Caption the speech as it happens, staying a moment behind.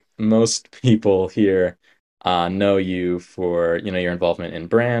most people here know you for, your involvement in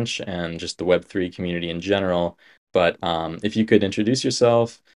Branch and just the Web3 community in general. But if you could introduce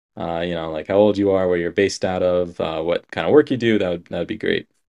yourself, like how old you are, where you're based out of, what kind of work you do, that would be great.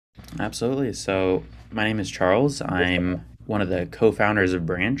 Absolutely. So, my name is Charles. I'm one of the co founders of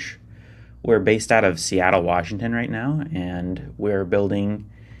Branch. We're based out of Seattle, Washington right now, and we're building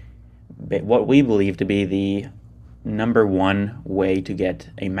what we believe to be the number one way to get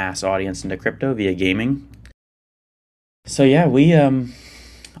a mass audience into crypto via gaming. So, yeah,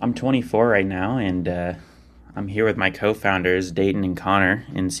 I'm 24 right now, and I'm here with my co founders, Dayton and Connor,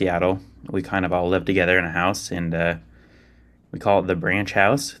 in Seattle. We kind of all live together in a house, and we call it the Branch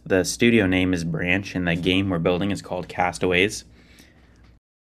House. The studio name is Branch, and the game we're building is called Castaways.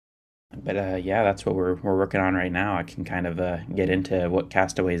 But yeah, that's what we're working on right now. I can kind of get into what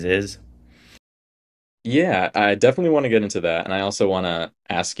Castaways is. Yeah, I definitely want to get into that. And I also want to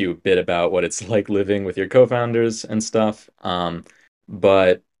ask you a bit about what it's like living with your co-founders and stuff.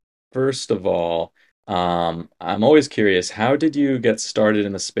 But first of all, I'm always curious, how did you get started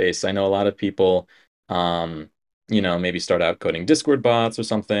in the space? I know a lot of people, um, maybe start out coding Discord bots or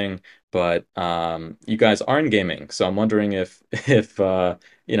something, but you guys are in gaming. So I'm wondering if if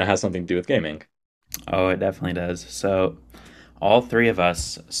has something to do with gaming. Oh, it definitely does. So all three of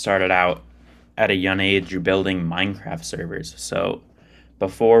us started out at a young age building Minecraft servers. So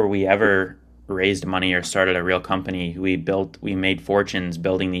before we ever raised money or started a real company, we made fortunes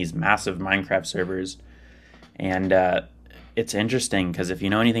building these massive Minecraft servers. And it's interesting because if you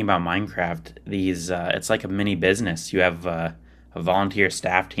know anything about Minecraft, these it's like a mini business. You have a volunteer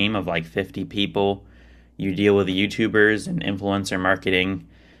staff team of like 50 people. You deal with YouTubers and influencer marketing.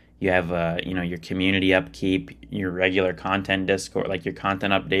 You have your community upkeep, your regular content Discord, like your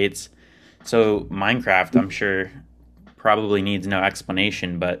content updates. So Minecraft, I'm sure, probably needs no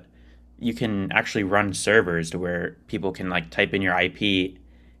explanation, but you can actually run servers to where people can like type in your IP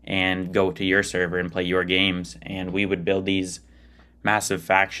and go to your server and play your games. And we would build these massive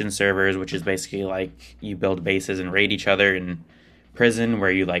faction servers, which is basically like you build bases and raid each other in prison, where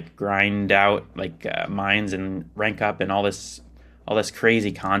you like grind out like mines and rank up and all this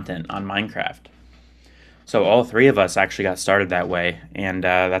crazy content on Minecraft. So all three of us actually got started that way, and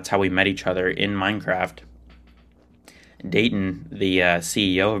that's how we met each other in Minecraft. Dayton, the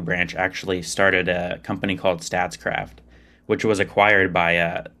CEO of Branch, actually started a company called Statscraft, which was acquired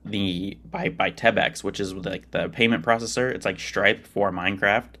by by Tebex, which is like the payment processor. It's like Stripe for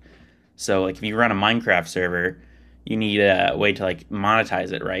Minecraft. So like if you run a Minecraft server, you need a way to like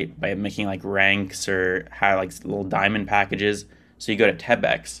monetize it, right? By making like ranks or have like little diamond packages. So you go to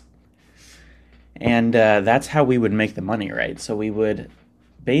Tebex, and that's how we would make the money, right? So we would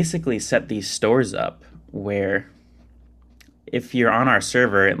basically set these stores up where if you're on our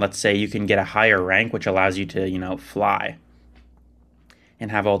server, and let's say you can get a higher rank, which allows you to, fly and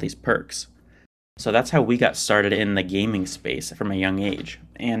have all these perks. So that's how we got started in the gaming space from a young age.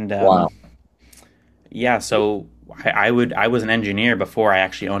 And Wow. yeah, so I was an engineer before I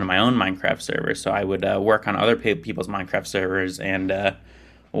actually owned my own Minecraft server. So I would work on other people's Minecraft servers. And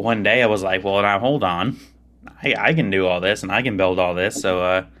one day I was like, well, now hold on, I can do all this and I can build all this.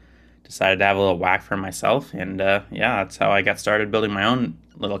 So decided to have a little whack for myself, and yeah, that's how I got started building my own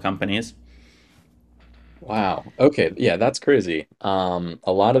little companies. Wow. Okay. Yeah, that's crazy. A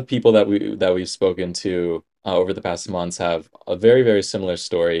lot of people that we've spoken to over the past months have a very, very similar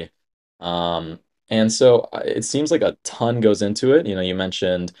story. Um, and so it seems like a ton goes into it. You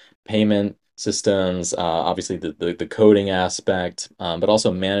mentioned payment systems, obviously the coding aspect, but also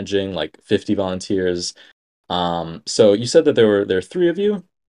managing like 50 volunteers. So you said that there are three of you?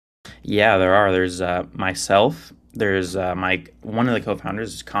 Yeah, there's myself, there's my one of the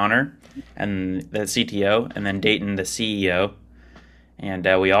co-founders is Connor, and the CTO, and then Dayton, the CEO, and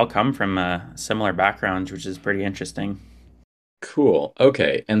we all come from similar backgrounds, which is pretty interesting. Cool.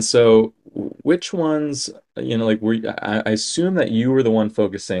 Okay. And so which ones, like I assume that you were the one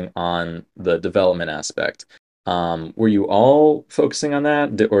focusing on the development aspect. Were you all focusing on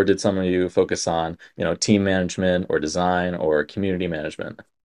that, or did some of you focus on, team management or design or community management?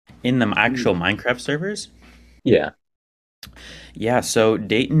 In the actual Minecraft servers, Yeah. yeah. So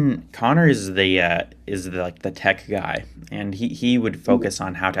Dayton Connor like the tech guy, and he would focus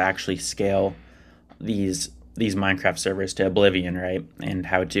on how to actually scale these Minecraft servers to oblivion, right? And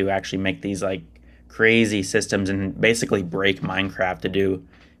how to actually make these like crazy systems and basically break Minecraft to do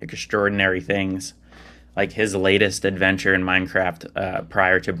extraordinary things. Like his latest adventure in Minecraft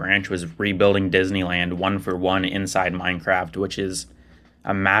prior to Branch was rebuilding Disneyland one for one inside Minecraft, which is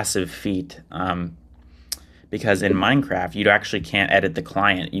a massive feat. because in Minecraft you actually can't edit the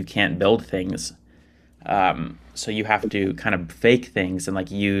client, you can't build things. So you have to kind of fake things and like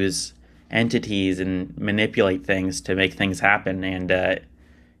use entities and manipulate things to make things happen. And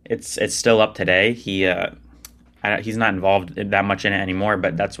it's still up today. He's not involved that much in it anymore,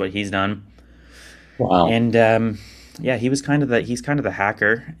 but that's what he's done. Wow. And yeah, he's kind of the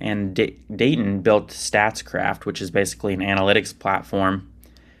hacker. And Dayton built StatsCraft, which is basically an analytics platform.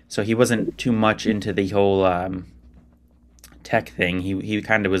 So he wasn't too much into the whole tech thing. He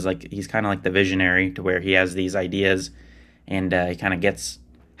kind of was like he's kind of like the visionary to where he has these ideas and he kind of gets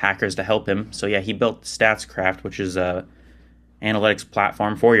hackers to help him. So yeah, he built StatsCraft, which is a analytics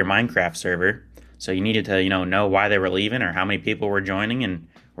platform for your Minecraft server. So you needed to know why they were leaving or how many people were joining and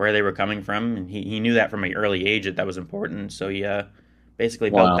where they were coming from. And he knew that from an early age that was important. So he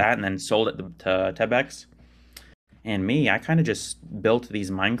basically built Wow. that and then sold it to Tebex. And me, I kind of just built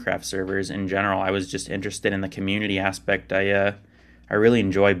these Minecraft servers in general. I was just interested in the community aspect. I really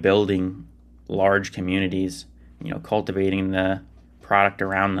enjoy building large communities, cultivating the product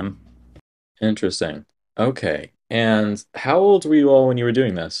around them. Interesting. Okay. And how old were you all when you were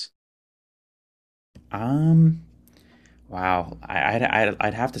doing this? Um, wow,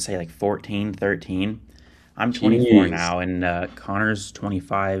 I'd have to say like 14, 13. I'm 24 Jeez. now, and Connor's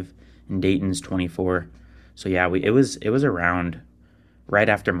 25, and Dayton's 24. So yeah, it was around right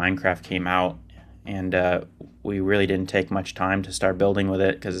after Minecraft came out, and we really didn't take much time to start building with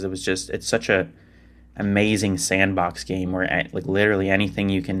it because it's such a amazing sandbox game where like literally anything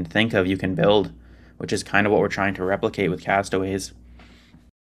you can think of you can build, which is kind of what we're trying to replicate with Castaways.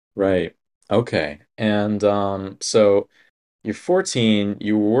 Right. Okay. And so you're 14,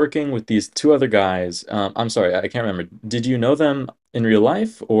 you were working with these two other guys. I'm sorry, I can't remember. Did you know them in real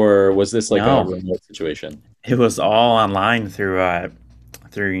life, or was this like a No, remote situation? it was all online through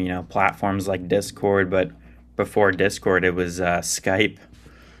platforms like Discord, but before Discord it was Skype.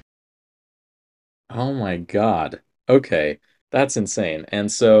 Oh my God. Okay. That's insane.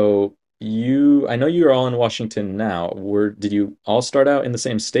 And so I know you're all in Washington now. Did you all start out in the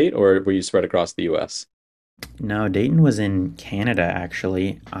same state, or were you spread across the US? No, Dayton was in Canada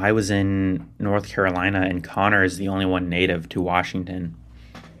actually. I was in North Carolina, and Connor is the only one native to Washington.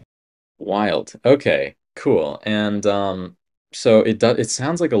 Wild. Okay, cool. And so it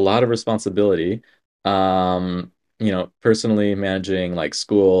sounds like a lot of responsibility. Personally managing like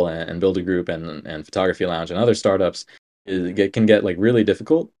school and build a group and photography lounge and other startups can get like really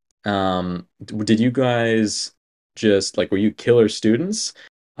difficult. Did you guys just like were you killer students?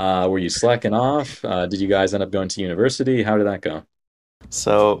 Were you slacking off? Did you guys end up going to university? How did that go?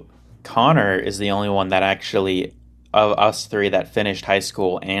 So Connor is the only one that actually of us three that finished high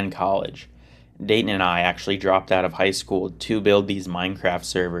school and college. Dayton and I actually dropped out of high school to build these Minecraft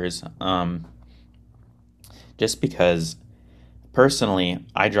servers. Just because personally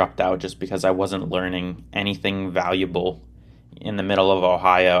I dropped out just because I wasn't learning anything valuable in the middle of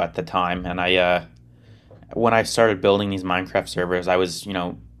Ohio at the time, and I when I started building these Minecraft servers, I was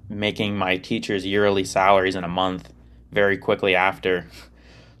making my teachers' yearly salaries in a month very quickly after.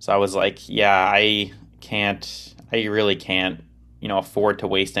 So I was like, yeah, I really can't, afford to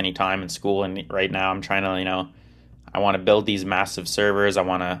waste any time in school. And right now I'm trying to, I want to build these massive servers.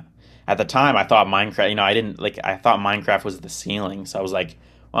 At the time, I thought Minecraft, I thought Minecraft was the ceiling. So I was like,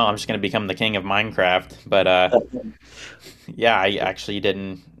 well, I'm just going to become the king of Minecraft. But yeah, I actually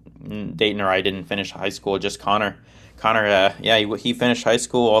Dayton or I didn't finish high school, just Connor. Connor, yeah, he finished high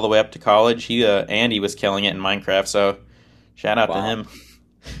school all the way up to college. And he was killing it in Minecraft. So shout out to Wow. him.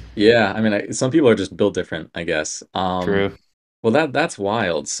 Yeah, I mean, some people are just built different, I guess. True. Well, that's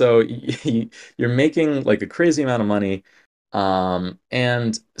wild. So you're making like a crazy amount of money,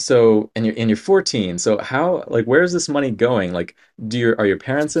 and you're 14. So how like where's this money going? Like, are your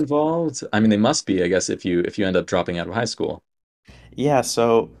parents involved? I mean, they must be, I guess, if you end up dropping out of high school. Yeah,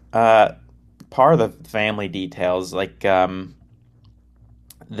 so part of the family details, like the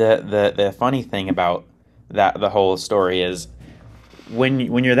funny thing about the whole story is when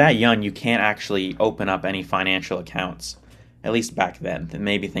you're that young, you can't actually open up any financial accounts. At least back then.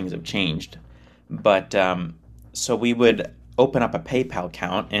 Maybe things have changed, but so we would open up a PayPal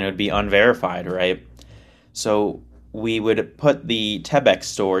account and it would be unverified, right? So we would put the Tebex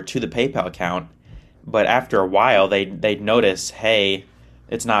store to the PayPal account, but after a while, they'd notice, hey,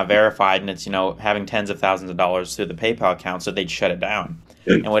 it's not verified and it's having tens of thousands of dollars through the PayPal account, so they'd shut it down.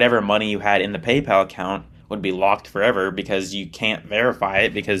 And whatever money you had in the PayPal account would be locked forever because you can't verify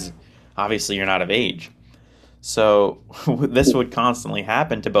it because obviously you're not of age. So this would constantly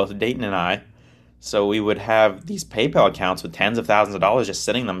happen to both Dayton and I. So we would have these PayPal accounts with tens of thousands of dollars just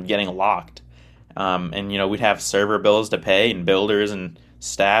sitting them getting locked. And we'd have server bills to pay and builders and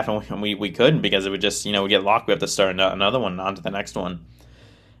staff, and we couldn't because it would just we get locked. We have to start another one on to the next one.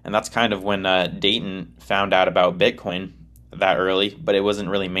 And that's kind of when Dayton found out about Bitcoin that early, but it wasn't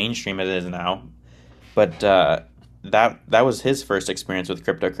really mainstream as it is now. But that was his first experience with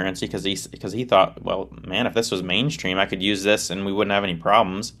cryptocurrency because he thought, well, man, if this was mainstream, I could use this and we wouldn't have any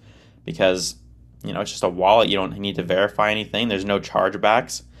problems because it's just a wallet. You don't need to verify anything. There's no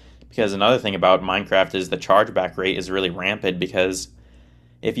chargebacks. Because another thing about Minecraft is the chargeback rate is really rampant because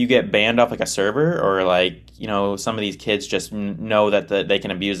if you get banned off like a server or some of these kids just know that they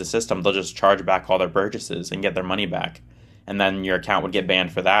can abuse the system, they'll just charge back all their purchases and get their money back, and then your account would get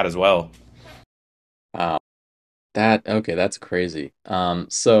banned for that as well. Wow. That okay, that's crazy.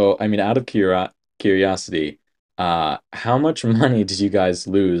 So I mean, out of curiosity, how much money did you guys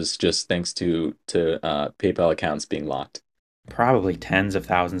lose just thanks to PayPal accounts being locked? Probably tens of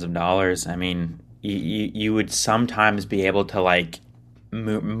thousands of dollars. I mean, you would sometimes be able to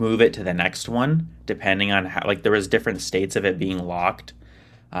move it to the next one depending on how there was different states of it being locked.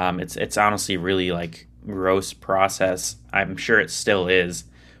 It's honestly really gross process. I'm sure it still is,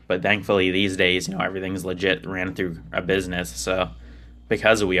 but thankfully these days, everything's legit ran through a business. So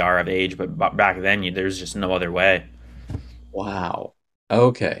because we are of age, but back then there's just no other way. Wow.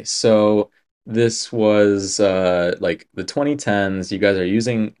 Okay, so this was like the 2010s. You guys are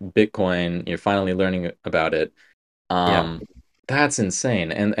using Bitcoin. You're finally learning about it. Yeah. Um, that's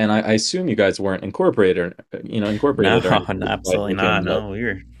insane. And I assume you guys weren't No, incorporated or anything despite absolutely making not. the No,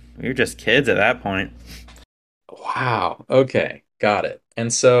 we were just kids at that point. Wow. Okay. Got it.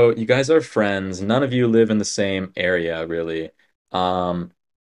 And so you guys are friends. None of you live in the same area, really. Um,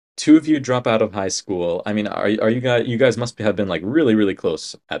 Two of you drop out of high school. I mean, are you guys must have been like really, really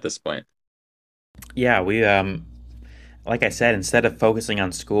close at this point. Yeah, we like I said, instead of focusing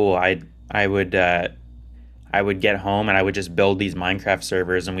on school, I would I would get home and I would just build these Minecraft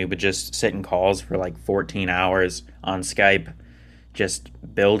servers and we would just sit in calls for 14 hours on Skype, just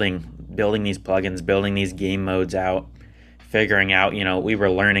building these plugins, building these game modes out, figuring out, we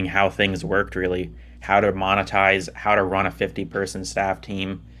were learning how things worked really, how to monetize, how to run a 50-person staff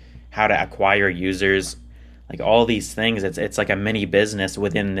team, how to acquire users, all these things. It's like a mini business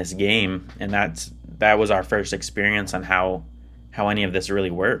within this game, and that was our first experience on how any of this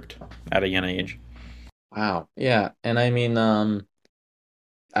really worked at a young age. Wow. Yeah. And I mean,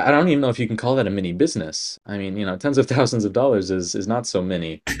 I don't even know if you can call that a mini business. I mean, tens of thousands of dollars is not so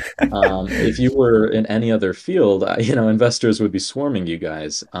many. If you were in any other field, investors would be swarming you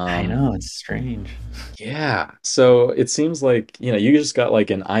guys. I know, it's strange. Yeah. So it seems like, you just got like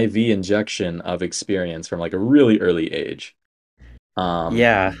an IV injection of experience from like a really early age. Um,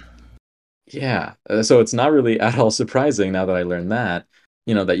 Yeah. yeah. So it's not really at all surprising now that I learned that,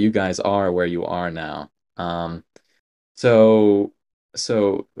 that you guys are where you are now. So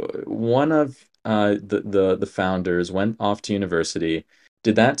one of the founders went off to university.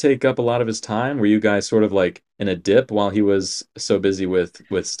 Did that take up a lot of his time? Were you guys sort of like in a dip while he was so busy with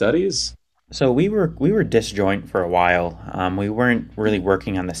studies? So we were disjoint for a while. We weren't really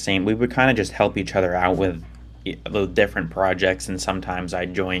working on the same. We would kind of just help each other out with the different projects, and sometimes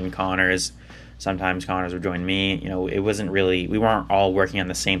I'd join Connors. Sometimes Connors would join me. It wasn't really. We weren't all working on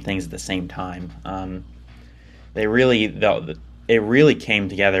the same things at the same time. They really though it really came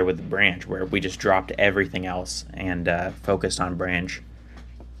together with the branch where we just dropped everything else and focused on branch.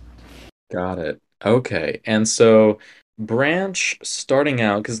 Got it. Okay. And so Branch starting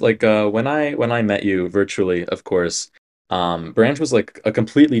out, because like when I met you virtually, of course, Branch was like a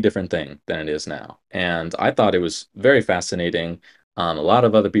completely different thing than it is now. And I thought it was very fascinating. A lot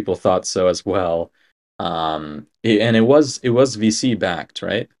of other people thought so as well. And it was VC backed,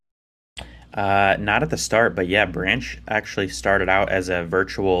 right? Not at the start, but yeah, Branch actually started out as a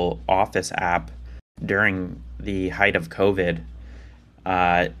virtual office app during the height of COVID.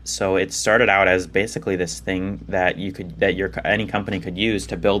 So it started out as basically this thing that your any company could use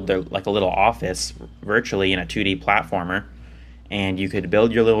to build their a little office virtually in a 2D platformer, and you could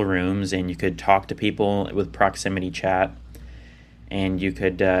build your little rooms and you could talk to people with proximity chat, and you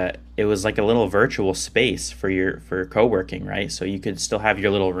could it was like a little virtual space for co-working, right? So you could still have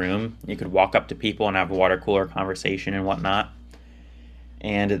your little room, you could walk up to people and have a water cooler conversation and whatnot.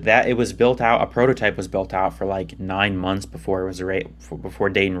 And that it was built out, a prototype was built out for 9 months before it was before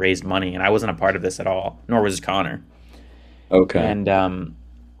Dayton raised money, and I wasn't a part of this at all, nor was Connor. Okay. And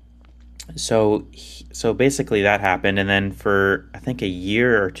so basically that happened, and then for I think a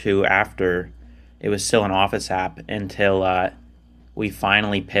year or two after, it was still an office app until we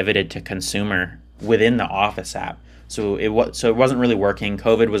finally pivoted to consumer within the office app. So it wasn't really working.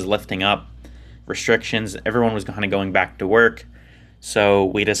 COVID was lifting up restrictions. Everyone was kind of going back to work, so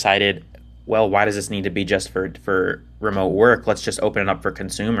we decided, well, why does this need to be just for remote work? Let's just open it up for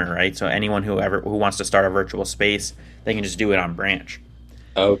consumer, right? So anyone who wants to start a virtual space, they can just do it on Branch.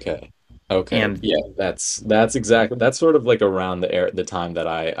 Okay. Okay. And Yeah, that's exactly that's sort of like around the time that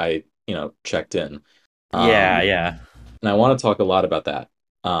I checked in. yeah, Um, yeah. and I want to talk a lot about that.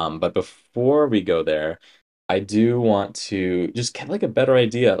 But before we go there, I do want to just get like a better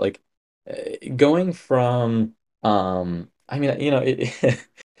idea, like going from, I mean,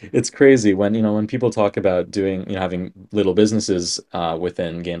 it's crazy when, when people talk about doing, having little businesses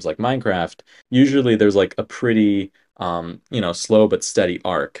within games like Minecraft, usually there's like a pretty, slow but steady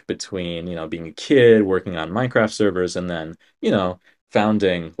arc between, being a kid working on Minecraft servers and then,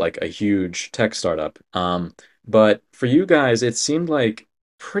 founding like a huge tech startup. But for you guys, it seemed like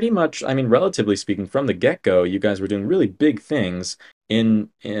pretty much, I mean, relatively speaking, from the get-go, you guys were doing really big things in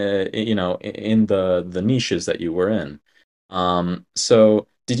the niches that you were in. So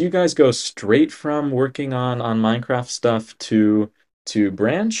did you guys go straight from working on Minecraft stuff to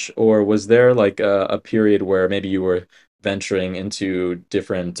Branch, or was there like a period where maybe you were venturing into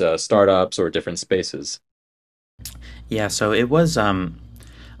different startups or different spaces? Yeah, so it was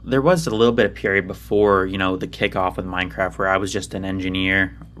there was a little bit of period before, the kickoff with Minecraft where I was just an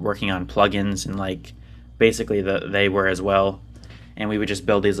engineer working on plugins and like basically they were as well. And we would just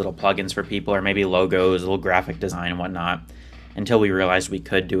build these little plugins for people or maybe logos, a little graphic design and whatnot until we realized we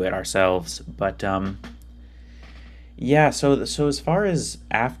could do it ourselves. But yeah, so as far as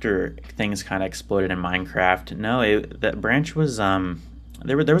after things kind of exploded in Minecraft, no, that branch was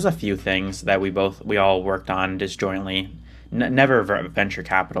there was a few things that we all worked on disjointly. Never venture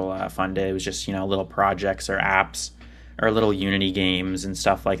capital funded. It was just little projects or apps or little Unity games and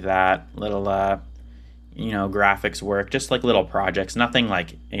stuff like that. Little graphics work, just like little projects. Nothing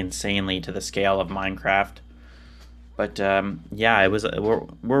like insanely to the scale of Minecraft. But yeah, it was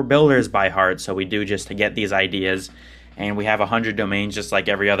we're builders by heart, so we do just to get these ideas, and we have 100 domains just like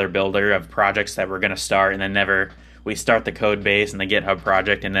every other builder of projects that we're gonna start, and then never we start the code base and the GitHub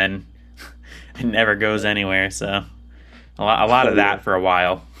project, and then it never goes anywhere. So a lot Oh of yeah. that for a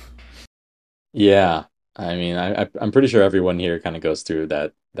while. Yeah. I mean, I'm pretty sure everyone here kind of goes through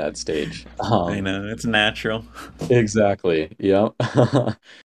that stage. I know it's natural. Exactly. Yep.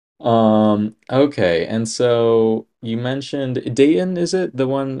 Okay, and so you mentioned Dayton, is it the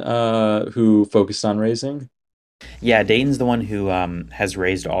one who focused on raising? Yeah, Dayton's the one who has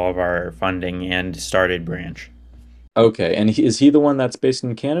raised all of our funding and started Branch. Okay, and is he the one that's based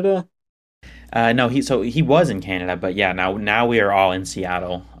in Canada? No, he was in Canada, but yeah, now we are all in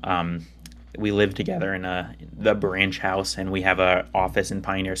Seattle. We live together in the Branch house, and we have a office in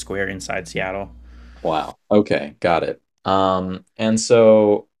Pioneer Square inside Seattle. Wow. Okay, got it. And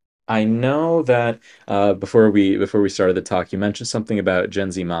so I know that before we started the talk, you mentioned something about Gen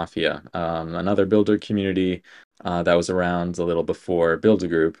Z Mafia, another builder community that was around a little before Build a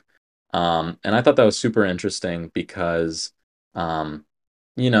Group. And I thought that was super interesting because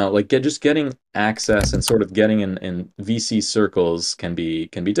like just getting access and sort of getting in VC circles can be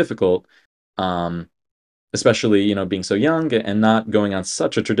difficult. Um, Especially being so young and not going on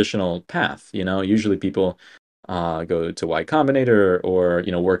such a traditional path. Usually people go to Y Combinator or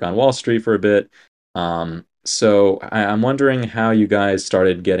work on Wall Street for a bit. So I'm wondering how you guys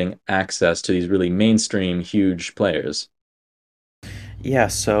started getting access to these really mainstream huge players. Yeah,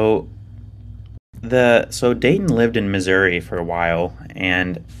 so Dayton lived in Missouri for a while,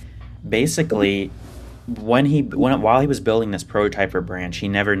 and basically while he was building this prototype for Branch, he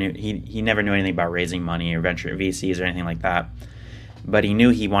never knew anything about raising money or venture VCs or anything like that. But he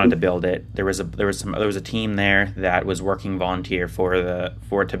knew he wanted to build it. There was a team there that was working volunteer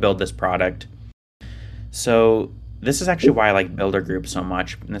to build this product. So this is actually why I like builder groups so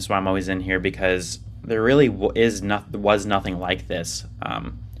much, and this is why I'm always in here because there really was nothing like this,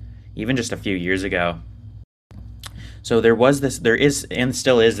 even just a few years ago. So there is, and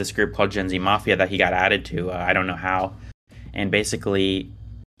still is this group called Gen Z Mafia that he got added to. I don't know how, and basically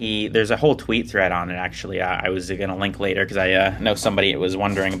there's a whole tweet thread on it. Actually, I was gonna link later because I know somebody was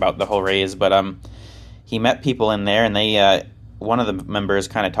wondering about the whole raise, but he met people in there, and they one of the members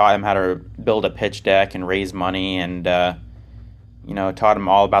kind of taught him how to build a pitch deck and raise money, and taught him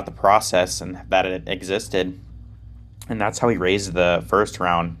all about the process and that it existed, and that's how he raised the first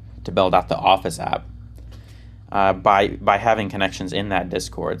round to build out the Office app by having connections in that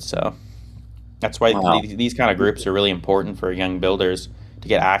Discord. So that's why Wow. these kind of groups are really important for young builders to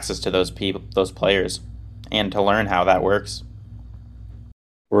get access to those people, those players, and to learn how that works.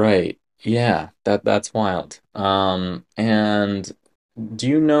 Right. Yeah, that's wild. And do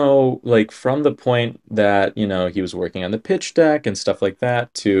you know, like, from the point that, he was working on the pitch deck and stuff like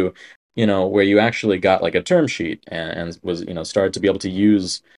that to, where you actually got like a term sheet and was, started to be able to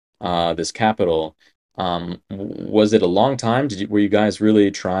use this capital, was it a long time? Were you guys really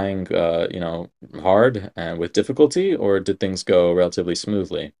trying, hard and with difficulty, or did things go relatively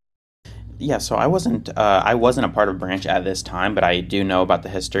smoothly? Yeah, so I wasn't a part of Branch at this time, but I do know about the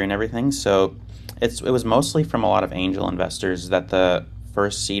history and everything. So it was mostly from a lot of angel investors that the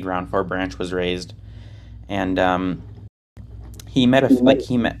first seed round for Branch was raised, and he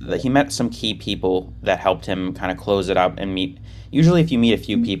met some key people that helped him kind of close it up and meet. Usually, if you meet a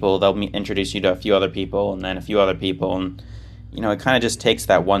few people, introduce you to a few other people, and then a few other people, and it kind of just takes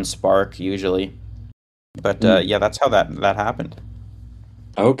that one spark usually. But Hmm. yeah, that's how that happened.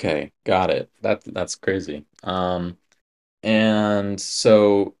 Okay, got it. That's crazy. And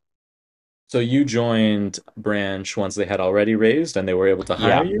so you joined Branch once they had already raised and they were able to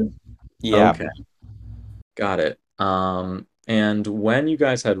hire Yeah, you? yeah. Okay, got it. And when you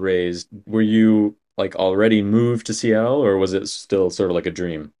guys had raised, were you like already moved to Seattle or was it still sort of like a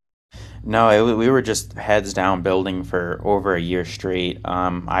dream? No, we were just heads down building for over a year straight.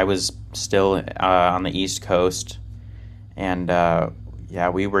 I was still on the East Coast, and yeah,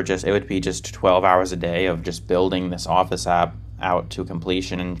 we were just, it would be just 12 hours a day of just building this office app out to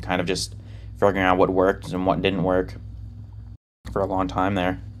completion and kind of just figuring out what worked and what didn't work for a long time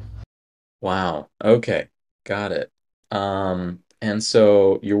there. Wow. Okay, got it. And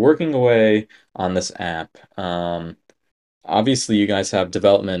so you're working away on this app. Obviously, you guys have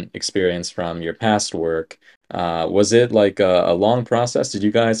development experience from your past work. Was it like a long process? Did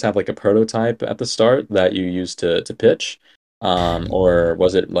you guys have like a prototype at the start that you used to pitch? Or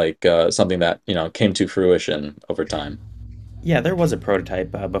was it like something that, came to fruition over time? Yeah, there was a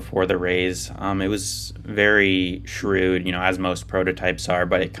prototype before the raise. It was very shrewd, as most prototypes are,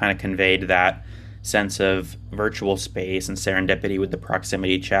 but it kind of conveyed that sense of virtual space and serendipity with the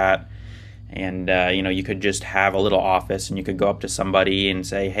proximity chat. And, you could just have a little office and you could go up to somebody and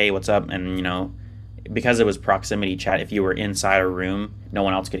say, hey, what's up? And, because it was proximity chat, if you were inside a room, no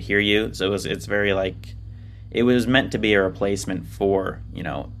one else could hear you. So it's very like, it was meant to be a replacement for,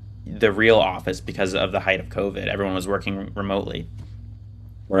 the real office because of the height of COVID. Everyone was working remotely,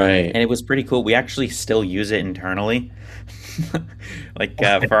 Right. and it was pretty cool. We actually still use it internally, like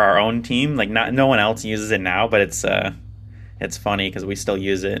for our own team. Like not no one else uses it now, but it's funny because we still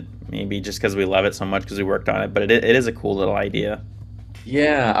use it. Maybe just because we love it so much because we worked on it. But it is a cool little idea.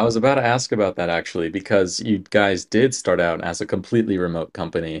 Yeah, I was about to ask about that actually, because you guys did start out as a completely remote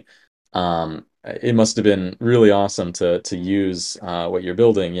company. It must have been really awesome to use what you're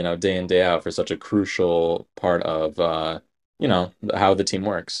building, day in, day out for such a crucial part of how the team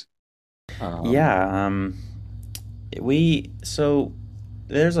works. Um, Yeah. We so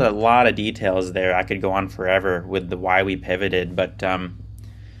there's a lot of details there. I could go on forever with the why we pivoted, but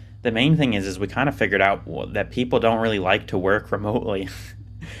the main thing is we kind of figured out that people don't really like to work remotely.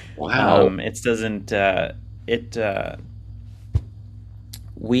 wow. It doesn't. It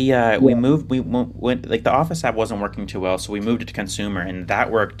we moved. We went like the Office app wasn't working too well, so we moved it to consumer, and that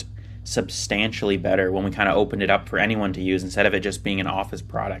worked substantially better when we kind of opened it up for anyone to use instead of it just being an Office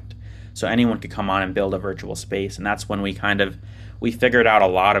product. So anyone could come on and build a virtual space, and that's when we figured out a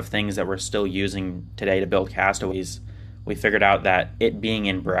lot of things that we're still using today to build Castaways. We figured out that it being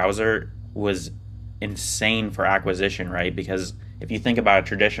in browser was insane for acquisition, right? Because if you think about a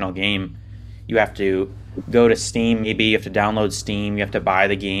traditional game, you have to go to Steam, maybe you have to download Steam, you have to buy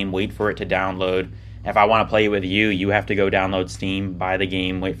the game, wait for it to download. If I want to play with you, you have to go download Steam, buy the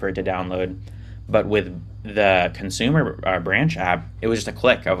game, wait for it to download. But with the consumer branch app, it was just a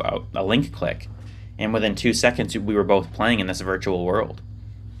click of a link click, and within 2 seconds, we were both playing in this virtual world.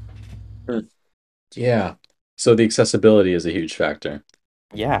 Hmm. Yeah. So the accessibility is a huge factor.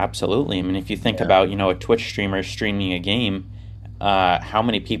 Yeah, absolutely. I mean, if you think Yeah. about a Twitch streamer streaming a game, how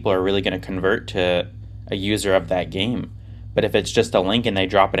many people are really going to convert to a user of that game? But if it's just a link and they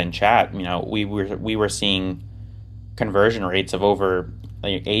drop it in chat, we were seeing conversion rates of over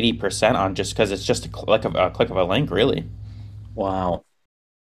like 80% on just because it's just a click of a link, really. Wow.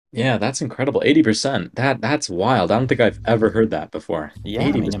 Yeah, that's incredible. 80%. That's wild. I don't think I've ever heard that before. Yeah,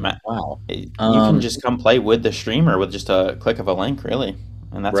 I mean, 80%. Wow. you can Um, just come play with the streamer with just a click of a link, really,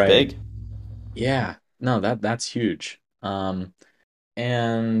 and that's right. big. Yeah. No, that's huge.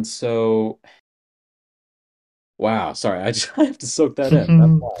 And so wow, sorry, I just I have to soak that in.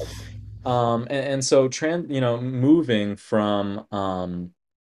 That's wild. And so moving from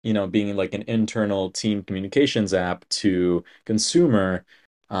being like an internal team communications app to consumer,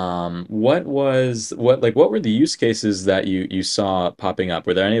 What were the use cases that you saw popping up?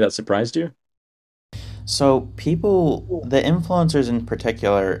 Were there any that surprised you? So people, the influencers in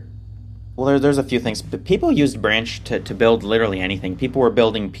particular, well, there's a few things. But people used Branch to build literally anything. People were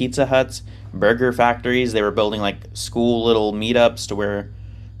building Pizza Huts, burger factories. They were building like school little meetups to where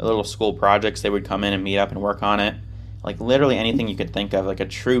little school projects they would come in and meet up and work on it. Like literally anything you could think of, like a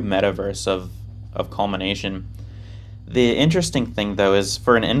true metaverse of culmination. The interesting thing though is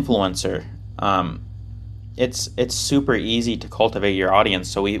for an influencer, it's super easy to cultivate your audience.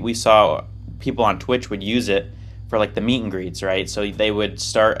 So we saw people on Twitch would use it for like the meet and greets, right? So they would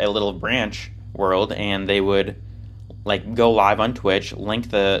start a little branch world and they would like go live on Twitch,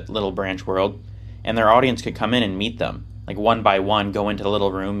 link the little branch world, and their audience could come in and meet them. Like one by one, go into the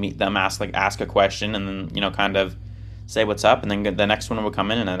little room, meet them, ask a question, and then kind of say what's up, and then the next one would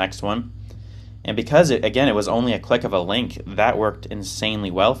come in, and the next one. And because it was only a click of a link, that worked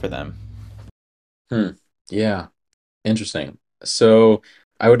insanely well for them. Hmm. Yeah. Interesting. So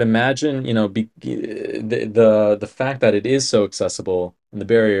I would imagine, the fact that it is so accessible and the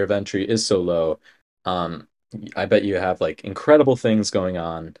barrier of entry is so low. Um, I bet you have like incredible things going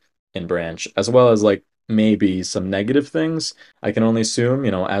on in Branch, as well as like maybe some negative things. I can only assume,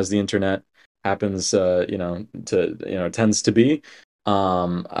 as the internet happens, tends to be.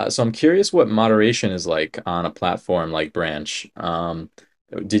 So I'm curious what moderation is like on a platform like Branch.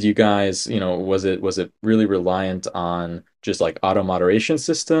 Did you guys, was it really reliant on just like auto moderation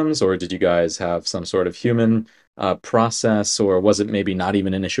systems, or did you guys have some sort of human process, or was it maybe not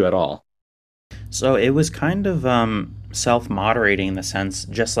even an issue at all? So it was kind of self moderating in the sense,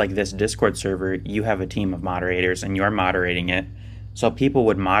 just like this Discord server, you have a team of moderators and you're moderating it. So people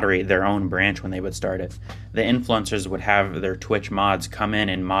would moderate their own branch when they would start it. The influencers would have their Twitch mods come in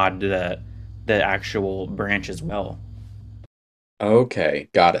and mod the actual branch as well. Okay,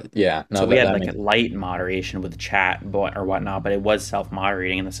 got it. Yeah, So no, we that had that like a makes light moderation with chat or whatnot, but it was self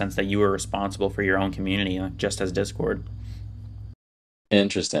moderating in the sense that you were responsible for your own community, just as Discord.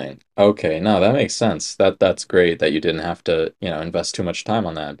 interesting. Okay, no, that makes sense. That's great that you didn't have to, invest too much time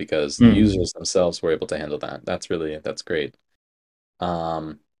on that because the Mm. users themselves were able to handle that. That's great.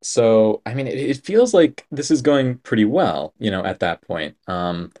 So I mean, it feels like this is going pretty well, at that point.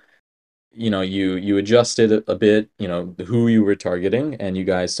 You adjusted a bit, who you were targeting, and you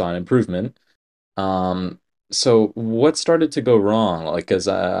guys saw an improvement. Um, so what started to go wrong? Like, because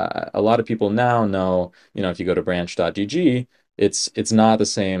a lot of people now know, if you go to branch.gg, it's not the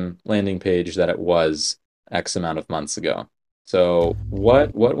same landing page that it was X amount of months ago. So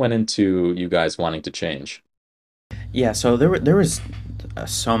what went into you guys wanting to change? Yeah, so there was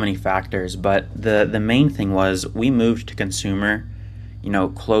so many factors, but the main thing was we moved to consumer,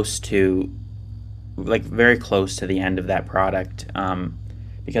 close to like very close to the end of that product,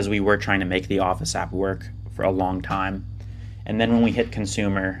 because we were trying to make the Office app work for a long time, and then when we hit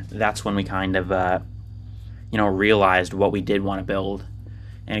consumer, that's when we kind of realized what we did want to build.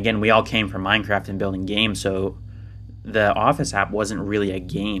 And again, we all came from Minecraft and building games, so the Office app wasn't really a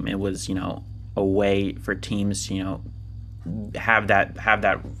game. It was a way for teams to have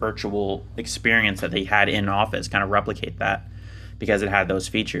that virtual experience that they had in Office, kind of replicate that because it had those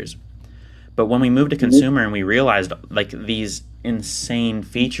features. But when we moved to consumer and we realized like these insane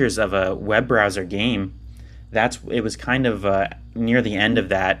features of a web browser game, it was kind of near the end of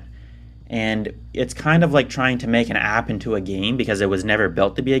that, and it's kind of like trying to make an app into a game because it was never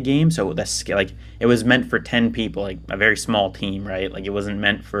built to be a game. So like it was meant for 10 people, like a very small team, right? Like it wasn't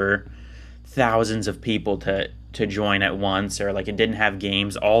meant for thousands of people to join at once, or like it didn't have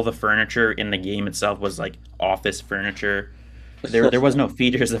games. All the furniture in the game itself was like office furniture. There was no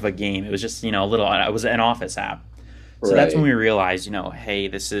features of a game. It was just a little. It was an office app. So that's when Right. we realized, hey,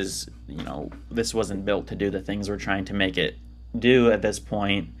 this wasn't built to do the things we're trying to make it do at this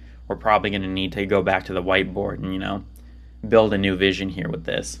point. We're probably going to need to go back to the whiteboard and build a new vision here with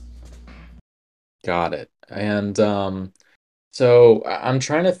this. Got it. And so I'm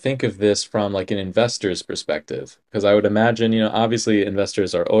trying to think of this from like an investor's perspective, because I would imagine, obviously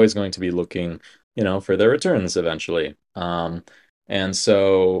investors are always going to be looking, for their returns eventually. And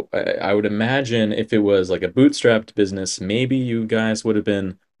so I would imagine if it was like a bootstrapped business, maybe you guys would have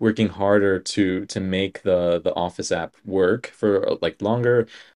been working harder to make the Office app work for like longer,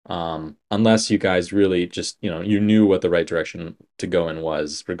 unless you guys really just, you knew what the right direction to go in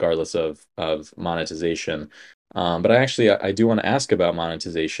was, regardless of monetization. But I do want to ask about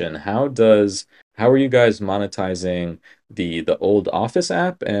monetization. How are you guys monetizing the old Office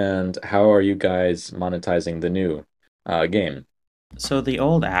app, and how are you guys monetizing the new game? So the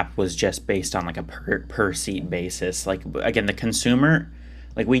old app was just based on like a per seat basis. Like again, the consumer,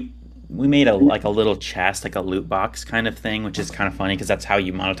 like we made a like a little chest, like a loot box kind of thing, which is kind of funny because that's how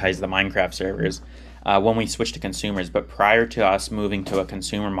you monetize the Minecraft servers when we switched to consumers. But prior to us moving to a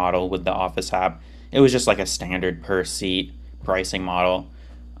consumer model with the Office app, it was just like a standard per seat pricing model.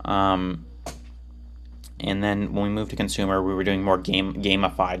 Um, and then when we moved to consumer, we were doing more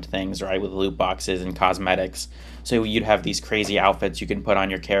gamified things, right, with loot boxes and cosmetics. So you'd have these crazy outfits you can put on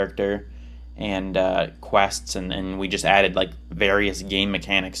your character, and quests, and we just added like various game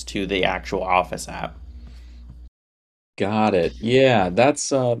mechanics to the actual Office app. Got it. Yeah, that's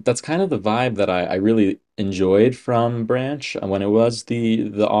kind of the vibe that I really enjoyed from Branch when it was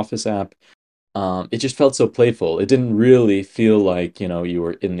the Office app. It just felt so playful. It didn't really feel like, you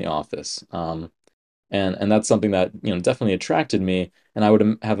were in the office. And that's something that, definitely attracted me. And I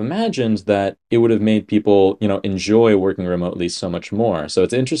would have imagined that it would have made people, enjoy working remotely so much more. So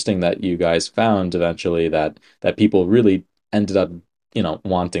it's interesting that you guys found eventually that people really ended up,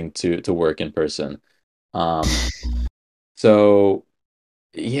 wanting to work in person. Um, so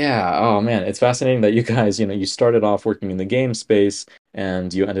yeah, oh man, it's fascinating that you guys, you started off working in the game space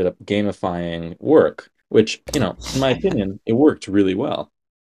and you ended up gamifying work, which, in my opinion, it worked really well.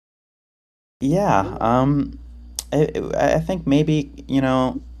 Yeah, I think maybe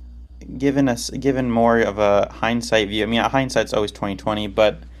given more of a hindsight view. I mean, hindsight's always 2020,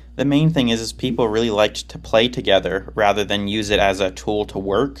 but the main thing is people really liked to play together rather than use it as a tool to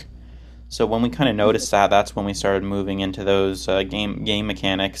work. So when we kind of noticed that, that's when we started moving into those game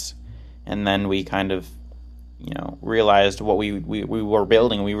mechanics, and then we kind of realized what we were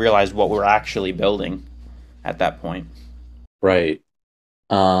building. We realized what we were actually building at that point. Right.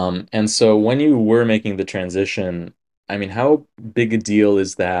 And so when you were making the transition, I mean, how big a deal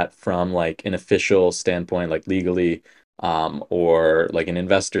is that from like an official standpoint, like legally, or like an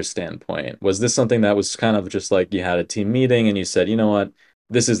investor standpoint? Was this something that was kind of just like you had a team meeting and you said, you know what,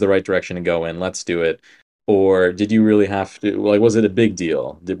 this is the right direction to go in, let's do it? Or did you really have to, like, was it a big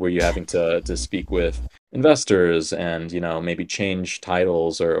deal? Were you having to speak with investors and, maybe change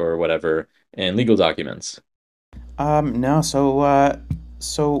titles or whatever in legal documents? No,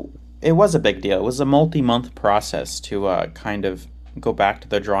 so it was a big deal. It was a multi-month process to kind of go back to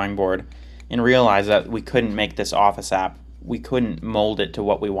the drawing board and realize that we couldn't make this Office app. We couldn't mold it to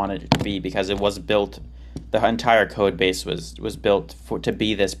what we wanted it to be because it was built. The entire code base was built to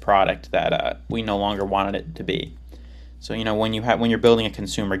be this product that we no longer wanted it to be. So when you're building a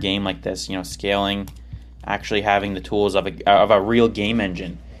consumer game like this, scaling, actually having the tools of a real game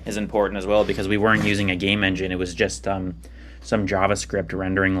engine is important as well because we weren't using a game engine. It was just some JavaScript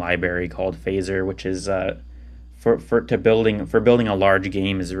rendering library called Phaser, which is for building a large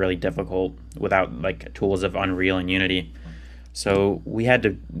game is really difficult without like tools of Unreal and Unity. So we had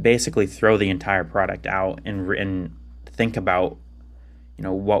to basically throw the entire product out and think about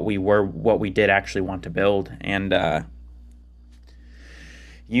what we did actually want to build and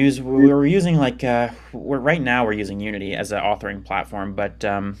use we were using like we're right now we're using Unity as an authoring platform, but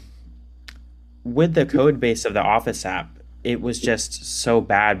with the code base of the Office app, it was just so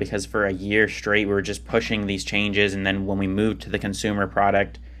bad because for a year straight we were just pushing these changes, and then when we moved to the consumer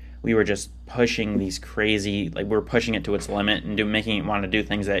product, we were just pushing these crazy like we were pushing it to its limit and making it want to do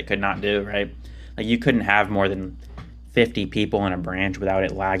things that it could not do. Right, like you couldn't have more than 50 people in a branch without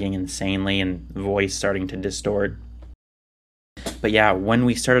it lagging insanely and voice starting to distort. But yeah, when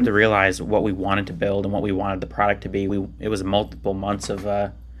we started to realize what we wanted to build and what we wanted the product to be, we it was multiple months of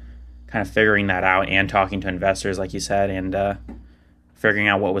kind of figuring that out and talking to investors, like you said, and figuring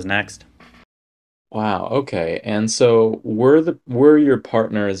out what was next. Wow, okay. And so were your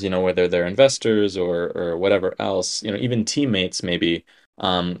partners, whether they're investors or whatever else, even teammates maybe,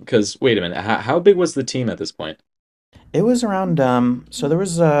 because wait a minute, how big was the team at this point? It was around, so there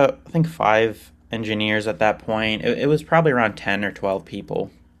was, I think, 5 engineers at that point. It was probably around 10 or 12 people.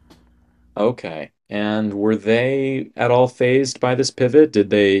 Okay. And were they at all phased by this pivot? Did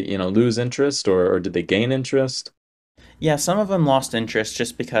they, lose interest or did they gain interest? Yeah, some of them lost interest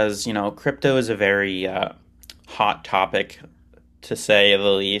just because, crypto is a very hot topic, to say the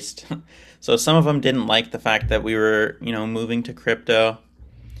least. So some of them didn't like the fact that we were, moving to crypto,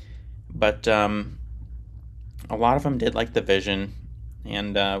 but a lot of them did like the vision,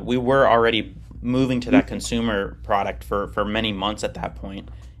 and we were already moving to that consumer product for many months at that point,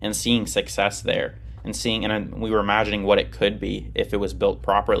 and seeing success there, and we were imagining what it could be if it was built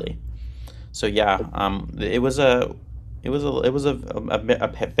properly. So yeah, it was a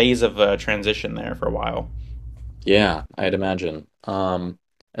phase of transition there for a while. Yeah, I'd imagine. And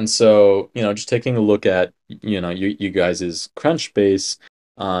so, just taking a look at, you guys' Crunchbase,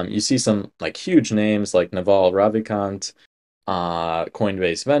 you see some like huge names like Naval Ravikant.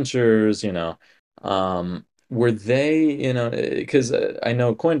 Coinbase Ventures, were they, because I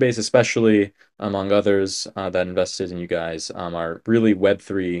know Coinbase, especially among others that invested in you guys, are really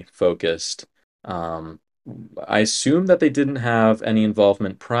Web3 focused. Um, I assume that they didn't have any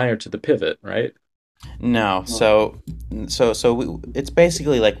involvement prior to the pivot, right? No, it's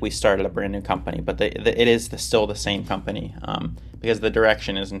basically like we started a brand new company, but it is still the same company, because the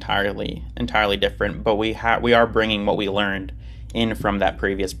direction is entirely different. But we are bringing what we learned in from that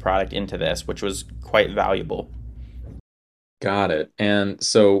previous product into this, which was quite valuable. Got it. And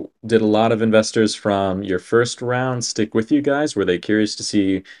so, did a lot of investors from your first round stick with you guys? Were they curious to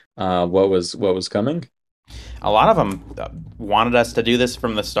see what was coming? A lot of them wanted us to do this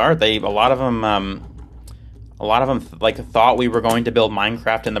from the start. A lot of them like thought we were going to build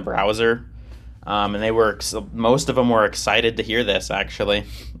Minecraft in the browser, and most of them were excited to hear this actually,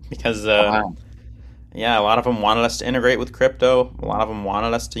 because Wow. yeah, a lot of them wanted us to integrate with crypto. A lot of them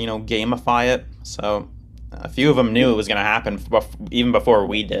wanted us to gamify it. So a few of them knew it was going to happen even before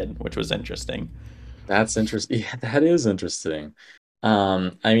we did, which was interesting. That's interesting. Yeah, that is interesting.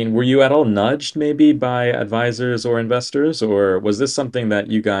 I mean, were you at all nudged maybe by advisors or investors, or was this something that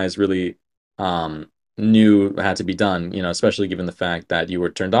you guys really knew had to be done, especially given the fact that you were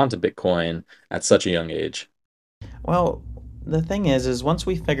turned on to Bitcoin at such a young age? Well, the thing is once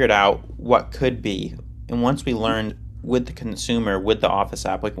we figured out what could be, and once we learned with the consumer, with the Office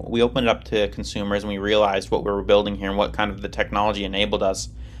app, like we opened it up to consumers and we realized what we were building here and what kind of the technology enabled us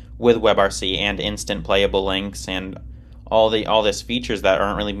with WebRC and instant playable links and all this features that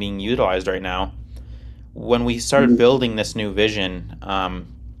aren't really being utilized right now. When we started building this new vision,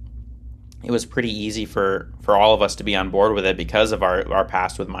 it was pretty easy for all of us to be on board with it because of our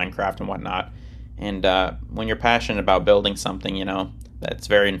past with Minecraft and whatnot. And when you're passionate about building something, that's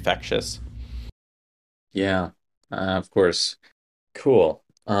very infectious. Yeah, of course. Cool.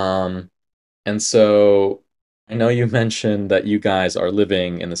 And so I know you mentioned that you guys are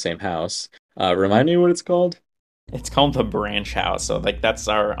living in the same house. Remind me what it's called? It's called the Branch House, so like that's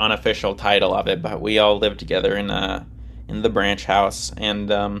our unofficial title of it. But we all live together in the Branch House, and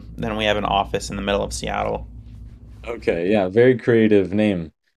then we have an office in the middle of Seattle. Okay, yeah, very creative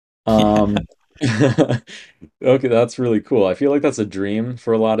name. Yeah, Um, okay, that's really cool. I feel like that's a dream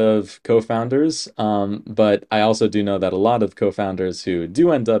for a lot of co-founders. But I also do know that a lot of co-founders who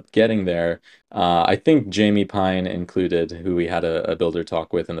do end up getting there, I think Jamie Pine included, who we had a builder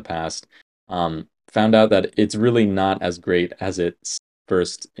talk with in the past, found out that it's really not as great as it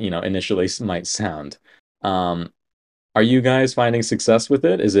first, initially might sound. Um, are you guys finding success with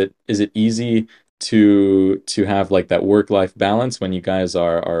it? Is it easy to have like that work-life balance when you guys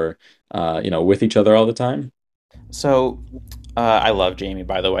are with each other all the time? so I love Jamie,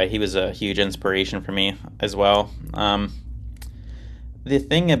 by the way. He was a huge inspiration for me as well. The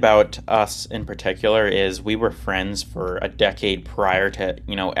thing about us in particular is we were friends for a decade prior to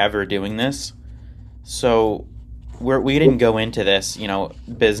ever doing this. So we didn't go into this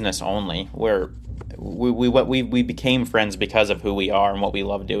business only. We became friends because of who we are and what we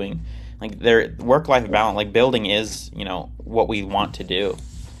love doing. Like their work life balance, like building is what we want to do.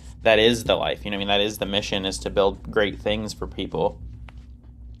 That is the life. I mean, that is the mission, is to build great things for people.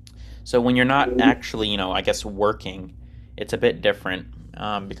 So when you're not actually I guess working, it's a bit different,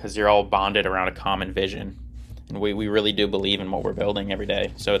 because you're all bonded around a common vision, and we really do believe in what we're building every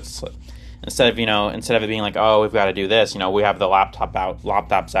day. So it's instead of it being like, oh, we've got to do this, we have the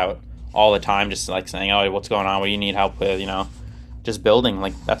laptops out all the time, just like saying, oh, what's going on, what do you need help with, just building.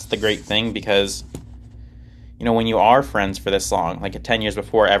 Like that's the great thing, because when you are friends for this long, like 10 years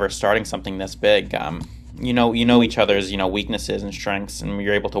before ever starting something this big, you know each other's weaknesses and strengths, and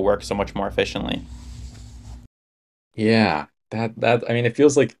you're able to work so much more efficiently. Yeah, that I mean, it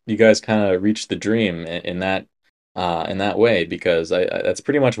feels like you guys kind of reached the dream in that way because that's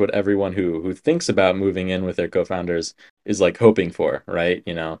pretty much what everyone who thinks about moving in with their co-founders is like hoping for, right?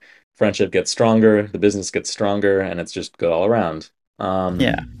 Friendship gets stronger, the business gets stronger, and it's just good all around. Um,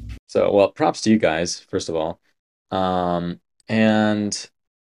 Yeah. so well, props to you guys, first of all. And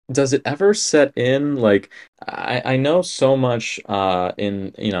does it ever set in like I know so much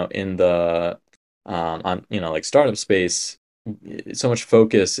in the on like startup space, so much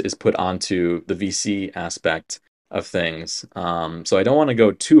focus is put onto the VC aspect of things. So I don't want to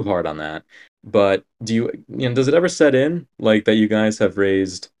go too hard on that, but does it ever set in like that you guys have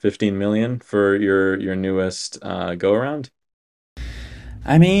raised 15 million for your newest go around?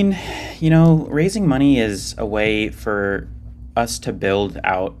 I mean, raising money is a way for us to build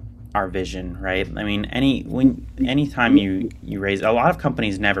out our vision, right? I mean, anytime you raise, a lot of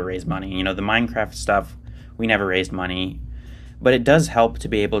companies never raise money. The Minecraft stuff, we never raised money. But it does help to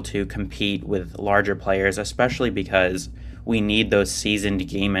be able to compete with larger players, especially because we need those seasoned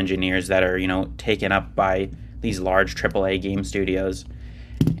game engineers that are, taken up by these large AAA game studios.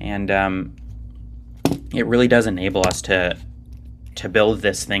 And it really does enable us to build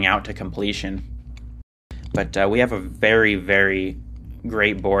this thing out to completion. But we have a very, very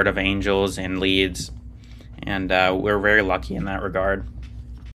great board of angels and leads, and we're very lucky in that regard.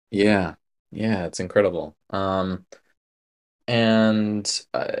 Yeah. Yeah, it's incredible. And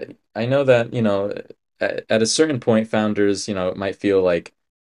I know that, at a certain point, founders, might feel like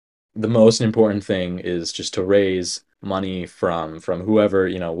the most important thing is just to raise money from whoever,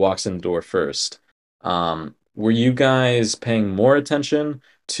 walks in the door first. Were you guys paying more attention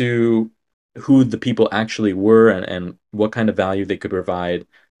to who the people actually were and what kind of value they could provide,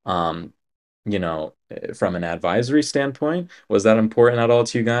 um, from an advisory standpoint? Was that important at all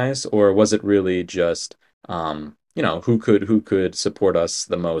to you guys, or was it really just, who could support us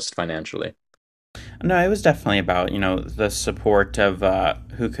the most financially? No, it was definitely about the support of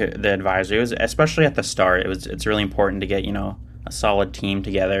who could the advisor. It was especially at the start. It's really important to get a solid team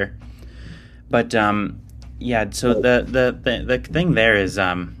together. But yeah, so the thing there is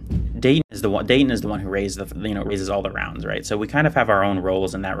Dayton is the one who raises all the rounds, right? So we kind of have our own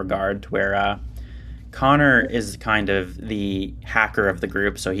roles in that regard, where Connor is kind of the hacker of the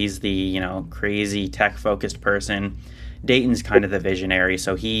group, so he's the crazy tech focused person. Dayton's kind of the visionary,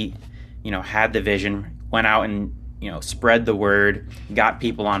 so he had the vision, went out and spread the word, got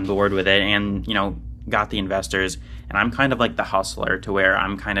people on board with it, and got the investors. And I'm kind of like the hustler, to where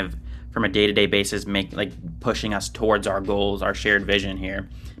I'm kind of from a day-to-day basis pushing us towards our goals, our shared vision here,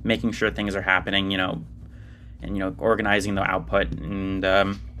 making sure things are happening, and organizing the output.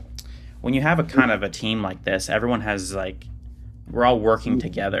 And when you have a kind of a team like this, everyone has we're all working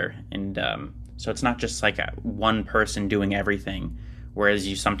together, and so it's not just one person doing everything. Whereas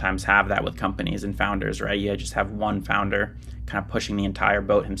you sometimes have that with companies and founders, right? You just have one founder kind of pushing the entire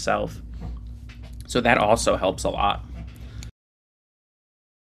boat himself. So that also helps a lot.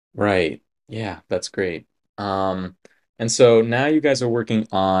 Right. Yeah, that's great. Um, and so now you guys are working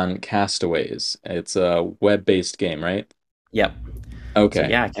on Castaways. It's a web-based game, right? Yep. So Okay.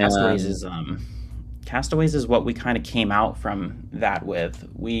 yeah, And Castaways is what we kind of came out from that with.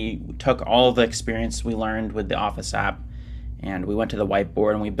 We took all the experience we learned with the Office app, and we went to the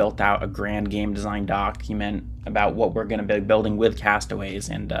whiteboard and we built out a grand game design document about what we're going to be building with Castaways,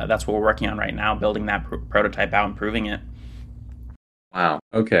 and that's what we're working on right now, building that prototype out, improving it. wow.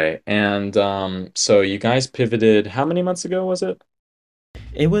 Okay. And so you guys pivoted how many months ago was it?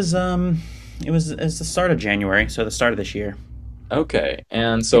 It's the start of January, so the start of this year. Okay.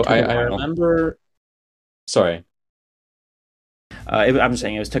 And so It I, took a I while. remember, sorry. I'm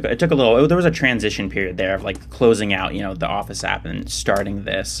saying it took a little. There was a transition period there of closing out, the Office app and starting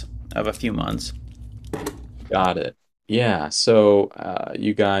this of a few months. Got it. Yeah. So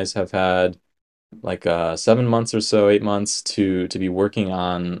you guys have had 7 months or so, 8 months to be working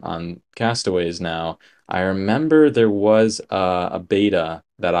on Castaways now. I remember there was a beta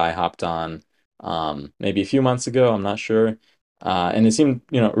that I hopped on maybe a few months ago. I'm not sure, and it seemed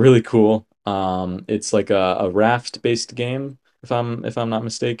really cool. It's like a raft based game if I'm not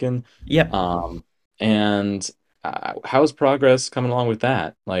mistaken. Yep. And how's progress coming along with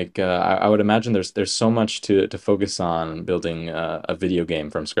that? I would imagine there's so much to focus on building a video game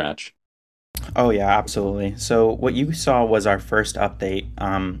from scratch. Oh yeah, absolutely. So what you saw was our first update,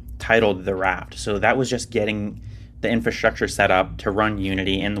 titled the Raft. So that was just getting the infrastructure set up to run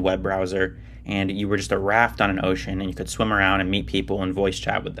Unity in the web browser, and you were just a raft on an ocean, and you could swim around and meet people and voice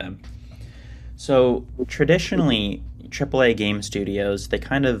chat with them. So traditionally, AAA game studios, they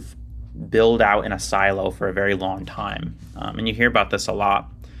kind of build out in a silo for a very long time, and you hear about this a lot.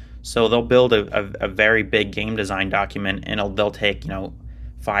 So they'll build a very big game design document, and they'll take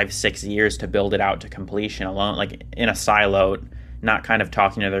 5 6 years to build it out to completion alone, like in a silo, not kind of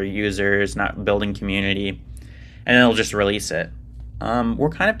talking to their users, not building community, and then they'll just release it. We're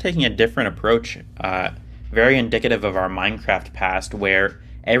kind of taking a different approach, very indicative of our Minecraft past, where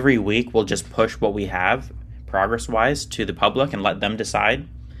every week we'll just push what we have progress wise to the public and let them decide,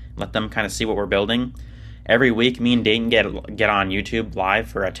 let them kind of see what we're building. Every week, me and Dayton get on YouTube live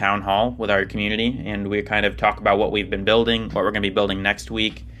for a town hall with our community, and we kind of talk about what we've been building, what we're going to be building next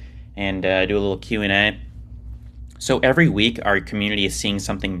week, and do a little Q&A. So every week, our community is seeing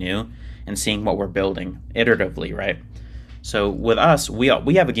something new and seeing what we're building iteratively, right? So with us, we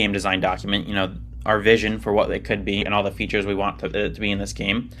have a game design document, our vision for what it could be and all the features we want to be in this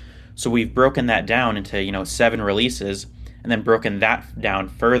game. So we've broken that down into 7 releases, and then broken that down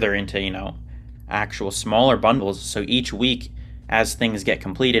further into actual smaller bundles. So each week as things get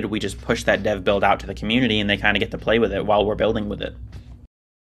completed, we just push that dev build out to the community and they kind of get to play with it while we're building with it.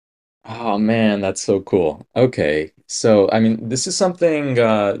 Oh man, that's so cool. Okay. So, I mean, this is something,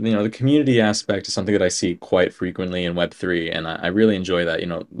 the community aspect is something that I see quite frequently in Web3, and I really enjoy that.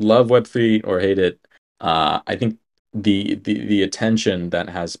 Love Web3 or hate it. I think the attention that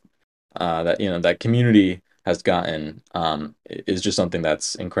has that community has gotten is just something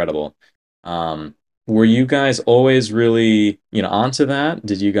that's incredible. Were you guys always really, onto that?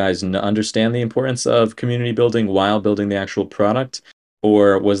 Did you guys understand the importance of community building while building the actual product?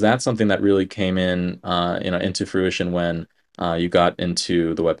 Or was that something that really came in, into fruition when you got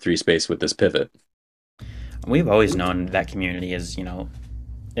into the Web3 space with this pivot? We've always known that community is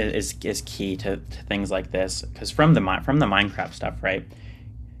key to things like this because from the Minecraft stuff, right?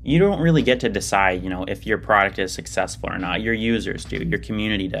 You don't really get to decide, if your product is successful or not. Your users do, your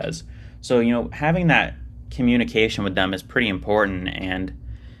community does. So, having that communication with them is pretty important. And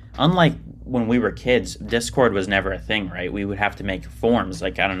unlike when we were kids, Discord was never a thing, right? We would have to make forms.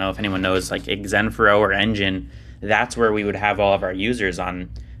 Like, I don't know if anyone knows, like Xenfro or Engine, that's where we would have all of our users on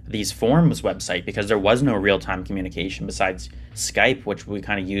these forums website because there was no real time communication besides Skype, which we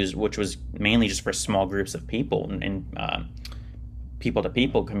kind of used, which was mainly just for small groups of people and people to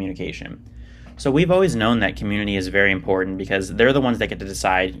people communication. So we've always known that community is very important because they're the ones that get to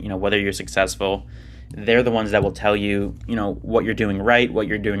decide, whether you're successful. They're the ones that will tell you, what you're doing right, what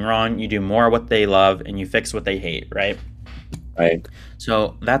you're doing wrong. You do more what they love and you fix what they hate, right? Right.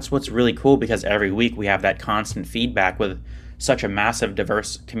 So that's what's really cool because every week we have that constant feedback with such a massive,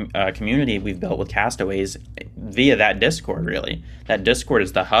 diverse community we've built with Castaways via that Discord, really. That Discord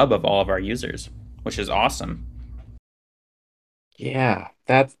is the hub of all of our users, which is awesome. Yeah,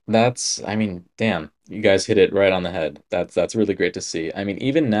 that's I mean, damn, you guys hit it right on the head. That's really great to see. I mean,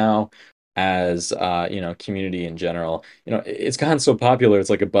 even now as community in general, it's gotten so popular,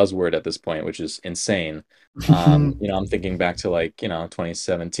 it's like a buzzword at this point, which is insane. I'm thinking back to like,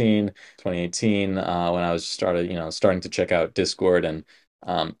 2017, 2018, when I was starting to check out Discord and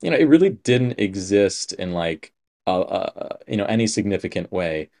it really didn't exist in like any significant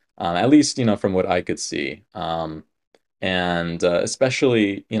way. At least, from what I could see. And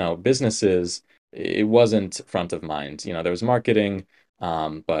especially businesses, it wasn't front of mind. There was marketing,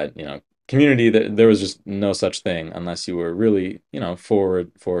 but community, there was just no such thing unless you were really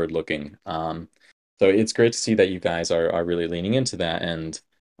forward looking. So it's great to see that you guys are really leaning into that, and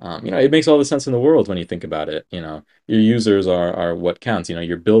it makes all the sense in the world when you think about it. Your users are what counts.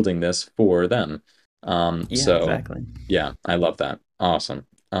 You're building this for them. Yeah, So exactly. yeah, I love that. Awesome.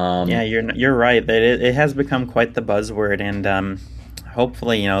 Yeah, you're right. That it has become quite the buzzword, and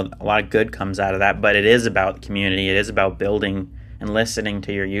hopefully, a lot of good comes out of that. But it is about community. It is about building and listening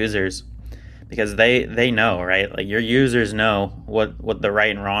to your users because they know, right? Like your users know what the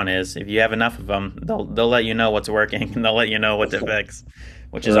right and wrong is. If you have enough of them, they'll let you know what's working and they'll let you know what to fix,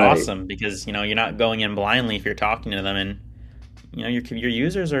 which is Right. awesome because you're not going in blindly if you're talking to them and your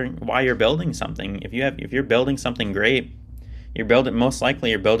users are why you're building something. If you're building something great, most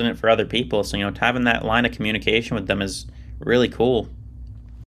likely you're building it for other people. So having that line of communication with them is really cool.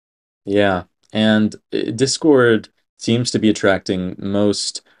 Yeah, and Discord seems to be attracting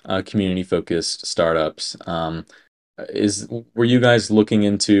most community-focused startups. Is Were you guys looking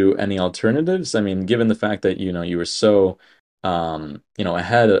into any alternatives? I mean, given the fact that you were so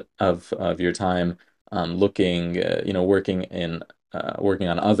ahead of your time, looking working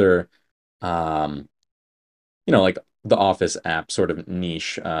on other um, like the Office app sort of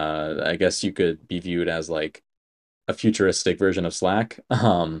niche. I guess you could be viewed as like a futuristic version of Slack.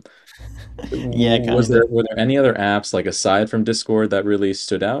 Yeah, Was kind of. were there any other apps like aside from Discord that really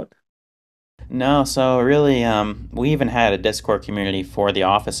stood out? No, so really, we even had a Discord community for the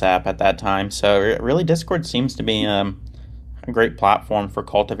Office app at that time. So really, Discord seems to be a great platform for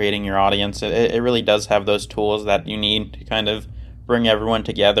cultivating your audience. It really does have those tools that you need to kind of bring everyone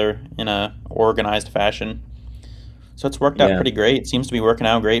together in a organized fashion. So it's worked out Yeah, pretty great. It seems to be working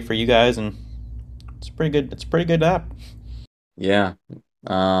out great for you guys, and it's pretty good. It's a pretty good app. yeah.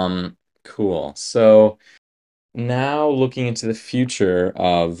 Cool. So now looking into the future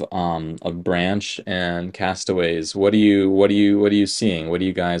of Branch and Castaways, what are you seeing? What are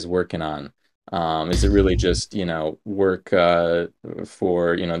you guys working on? Is it really just, work for,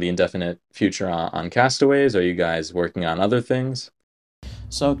 the indefinite future on Castaways? Are you guys working on other things?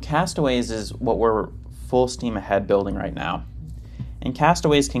 So Castaways is what we're full steam ahead building right now. And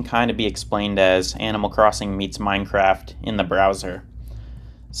Castaways can kind of be explained as Animal Crossing meets Minecraft in the browser.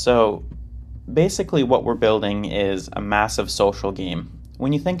 So basically what we're building is a massive social game.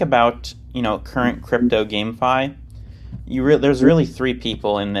 When you think about, current crypto GameFi, there's really three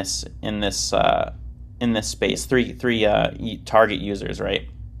people in this space, three target users, right?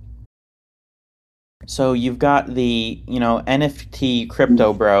 So you've got the, NFT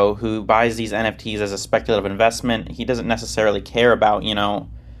crypto bro who buys these NFTs as a speculative investment. He doesn't necessarily care about,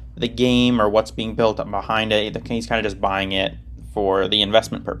 the game or what's being built up behind it. He's kind of just buying it for the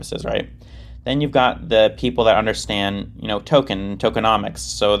investment purposes, right? Then you've got the people that understand, tokenomics.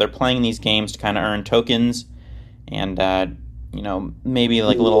 So they're playing these games to kind of earn tokens and, maybe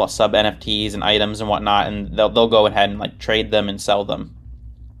like little sub NFTs and items and whatnot, and they'll go ahead and like trade them and sell them.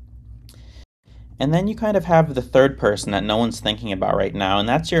 And then you kind of have the third person that no one's thinking about right now, and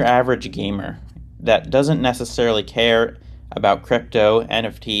that's your average gamer that doesn't necessarily care about crypto,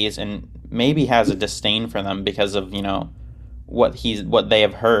 NFTs, and maybe has a disdain for them because of, what they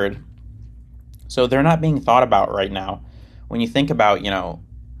have heard. So they're not being thought about right now. When you think about, the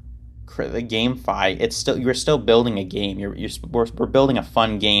GameFi, it's still you're still building a game. We're building a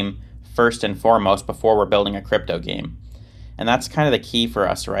fun game first and foremost before we're building a crypto game. And that's kind of the key for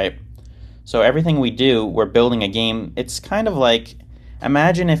us, right? So everything we do, we're building a game. It's kind of like,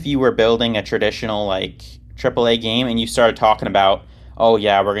 imagine if you were building a traditional like AAA game and you started talking about, oh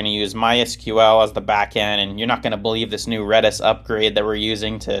yeah, we're going to use MySQL as the backend, and you're not going to believe this new Redis upgrade that we're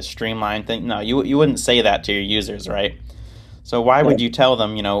using to streamline things. No, you wouldn't say that to your users, right? So why would you tell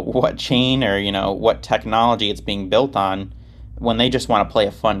them, what chain or, what technology it's being built on when they just want to play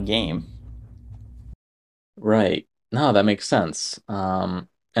a fun game? Right. No, that makes sense.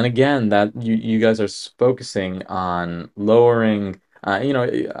 And again, that you guys are focusing on lowering,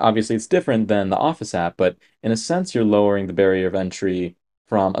 obviously it's different than the Office app, but in a sense, you're lowering the barrier of entry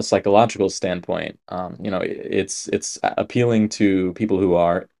from a psychological standpoint. It's appealing to people who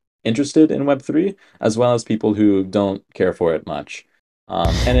are interested in Web3 as well as people who don't care for it much.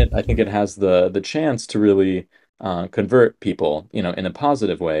 And I think it has the chance to really convert people, in a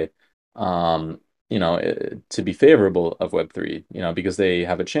positive way. Um, to be favorable of Web3, because they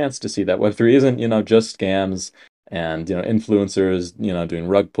have a chance to see that Web3 isn't, just scams and, influencers, doing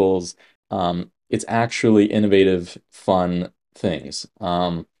rug pulls. It's actually innovative, fun things.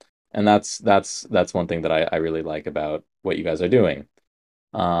 And that's one thing that I really like about what you guys are doing.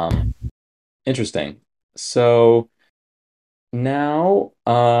 Um, Interesting. So now,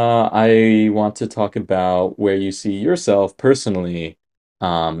 I want to talk about where you see yourself personally,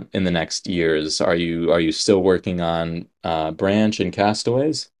 in the next years. Are you still working on Branch and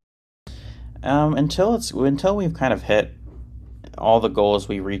Castaways? Until we've kind of hit all the goals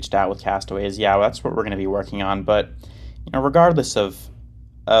we reached out with Castaways, yeah, that's what we're going to be working on. But regardless of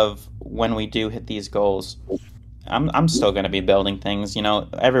when we do hit these goals, I'm still going to be building things.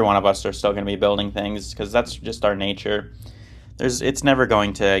 Every one of us are still going to be building things because that's just our nature. It's never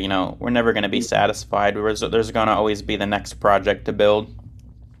going to, we're never going to be satisfied. There's going to always be the next project to build.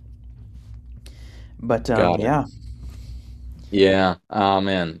 But Got it. yeah, Yeah. Oh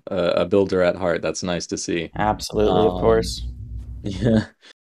man, a builder at heart. That's nice to see. absolutely, of Um, course. yeah.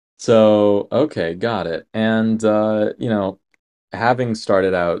 So, okay, got it. And having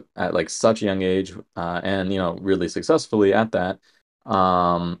started out at like such a young age, and really successfully at that,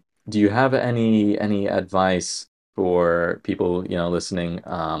 do you have any advice for people, listening,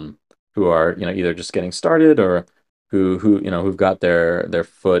 who are, either just getting started or who've got their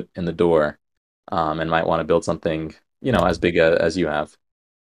foot in the door, and might want to build something, as big as you have?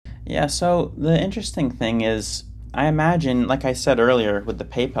 Yeah, so the interesting thing is, I imagine, like I said earlier with the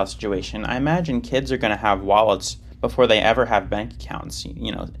PayPal situation, I imagine kids are going to have wallets before they ever have bank accounts,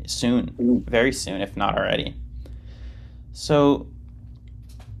 soon, very soon, if not already. So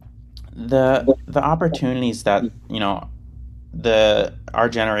the opportunities that, the our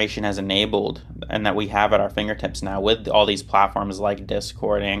generation has enabled and that we have at our fingertips now with all these platforms like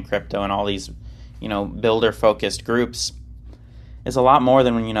Discord and crypto and all these, builder focused groups is a lot more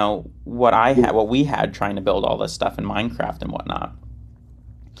than what we had trying to build all this stuff in Minecraft and whatnot.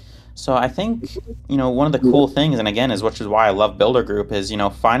 So I think one of the cool things, and again, is which is why I love Builder Group, is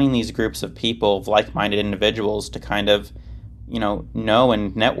finding these groups of people, of like-minded individuals, to kind of know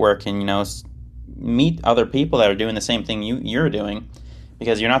and network and meet other people that are doing the same thing you're doing,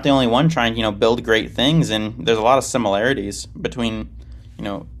 because you're not the only one trying to build great things, and there's a lot of similarities between you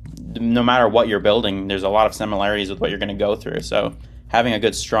know no matter what you're building, there's a lot of similarities with what you're going to go through. So having a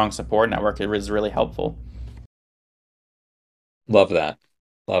good, strong support network is really helpful. Love that.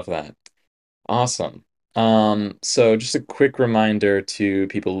 Love that. Awesome. So just a quick reminder to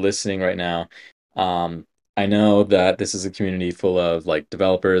people listening right now. I know that this is a community full of like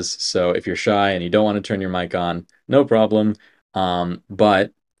developers, so if you're shy and you don't want to turn your mic on, no problem.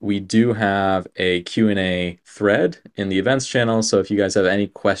 But we do have a Q&A thread in the events channel. So if you guys have any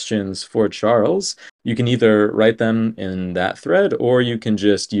questions for Charles, you can either write them in that thread or you can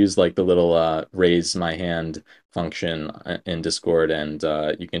just use like the little raise my hand function in Discord and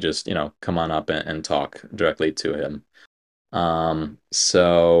you can just, come on up and talk directly to him.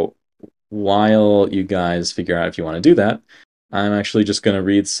 So while you guys figure out if you want to do that, I'm actually just going to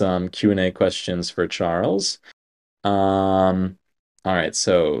read some Q&A questions for Charles. Um, all right,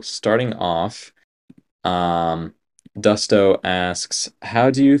 so starting off, um, Dusto asks,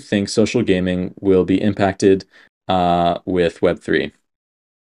 how do you think social gaming will be impacted with Web3?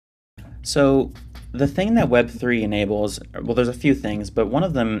 So the thing that Web3 enables, well, there's a few things, but one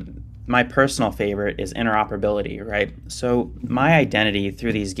of them, my personal favorite, is interoperability, right? So my identity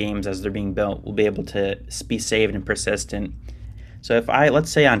through these games as they're being built will be able to be saved and persistent. So if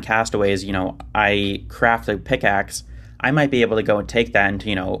let's say on Castaways, I craft a pickaxe, I might be able to go and take that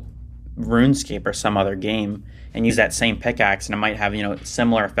into, RuneScape or some other game and use that same pickaxe and it might have,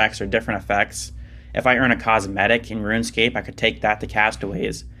 similar effects or different effects. If I earn a cosmetic in RuneScape, I could take that to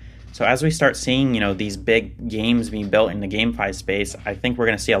Castaways. So as we start seeing, these big games being built in the GameFi space, I think we're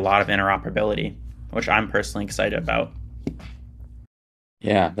going to see a lot of interoperability, which I'm personally excited about.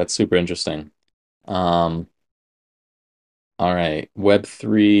 Yeah, that's super interesting. Um, all right,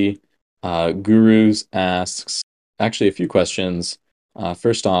 Web3 Gurus asks actually a few questions.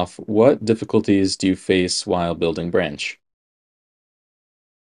 First off, what difficulties do you face while building Branch?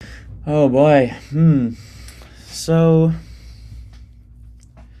 Oh boy. So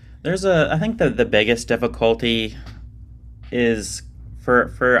I think that the biggest difficulty is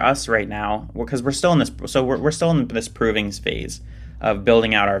for us right now because we're still in this proving phase of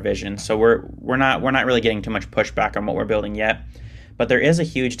building out our vision. So we're not really getting too much pushback on what we're building yet. But there is a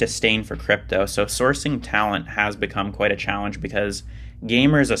huge disdain for crypto. So sourcing talent has become quite a challenge because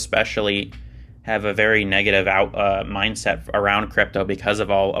gamers especially have a very negative mindset around crypto because of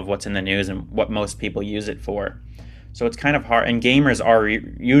all of what's in the news and what most people use it for. So it's kind of hard, and gamers are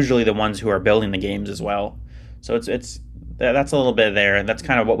usually the ones who are building the games as well. So it's that's a little bit there, and that's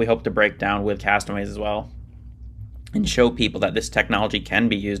kind of what we hope to break down with Castaways as well, and show people that this technology can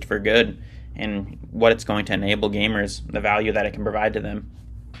be used for good, and what it's going to enable gamers, the value that it can provide to them.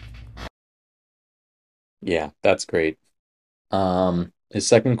 Yeah, that's great. His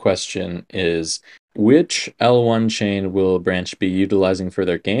second question is, which L1 chain will Branch be utilizing for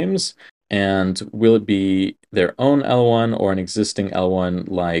their games? And will it be their own L1 or an existing L1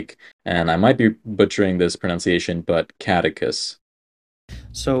 like, and I might be butchering this pronunciation, but Catechus?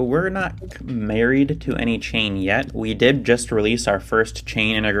 So we're not married to any chain yet. We did just release our first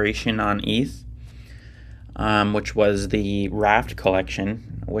chain integration on ETH, which was the Raft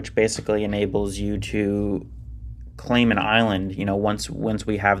collection, which basically enables you to claim an island. Once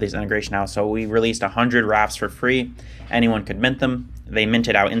we have this integration out. So we released 100 rafts for free. Anyone could mint them. They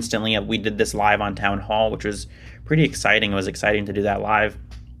minted out instantly. We did this live on Town Hall, which was pretty exciting. It was exciting to do that live.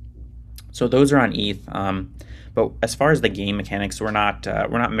 So those are on ETH. But as far as the game mechanics, we're not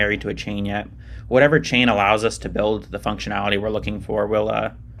married to a chain yet. Whatever chain allows us to build the functionality we're looking for,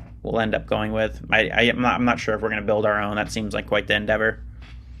 we'll end up going with. I'm not sure if we're going to build our own. That seems like quite the endeavor.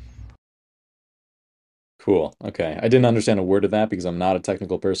 Cool. Okay. I didn't understand a word of that because I'm not a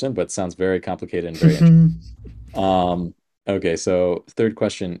technical person, but it sounds very complicated and very interesting. Um, okay, so third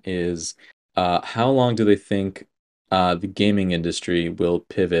question is, how long do they think the gaming industry will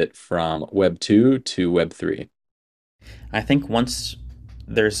pivot from Web 2 to Web 3? I think once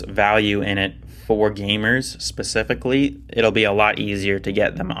there's value in it for gamers specifically, it'll be a lot easier to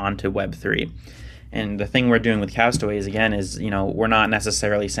get them onto Web3. And the thing we're doing with Castaways again is, we're not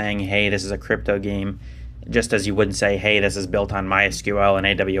necessarily saying, hey, this is a crypto game, just as you wouldn't say, hey, this is built on MySQL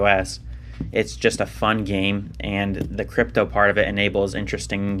and AWS. It's just a fun game, and the crypto part of it enables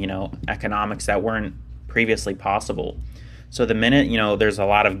interesting, economics that weren't previously possible. So the minute there's a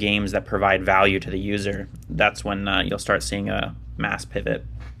lot of games that provide value to the user, that's when you'll start seeing a mass pivot.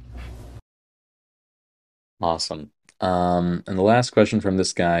 Awesome. And the last question from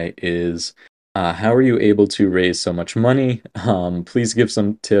this guy is, how are you able to raise so much money? Please give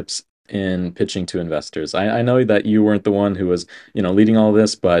some tips in pitching to investors. I know that you weren't the one who was, leading all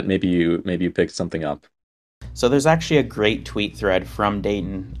this, but maybe you picked something up. So there's actually a great tweet thread from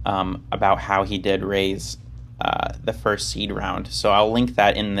Dayton about how he did raise the first seed round. So I'll link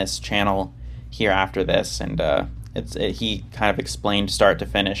that in this channel here after this, and he kind of explained start to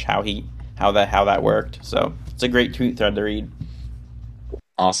finish how that worked. So it's a great tweet thread to read.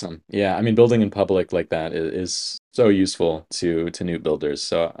 Awesome. Yeah, I mean, building in public like that is so useful to new builders.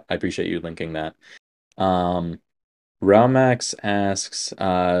 So I appreciate you linking that. Um, Raumax asks,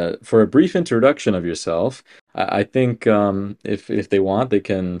 for a brief introduction of yourself. I think if they want, they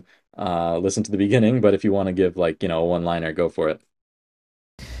can listen to the beginning, but if you want to give like, a one-liner, go for it.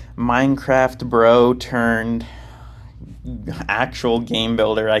 Minecraft bro turned actual game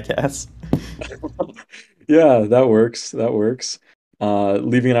builder, I guess. Yeah, that works. That works.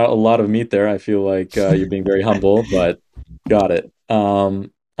 Leaving out a lot of meat there. I feel like you're being very humble, but got it.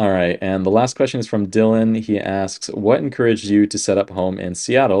 All right. And the last question is from Dylan. He asks, what encouraged you to set up home in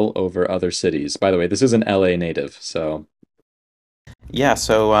Seattle over other cities? By the way, this is an LA native, so Yeah,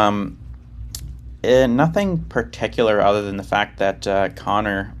 so nothing particular other than the fact that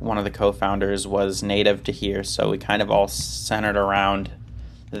Connor, one of the co-founders, was native to here, so we kind of all centered around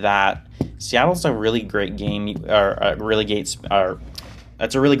that. Seattle's a really great game, or a really great, or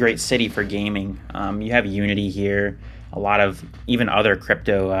it's a really great city for gaming. You have Unity here, a lot of even other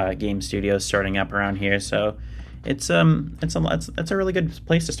crypto game studios starting up around here, so it's a really good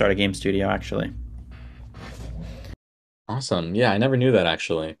place to start a game studio actually. awesome. Yeah, I never knew that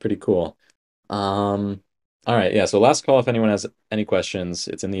actually. Pretty cool. Um, all right, yeah, so last call if anyone has any questions.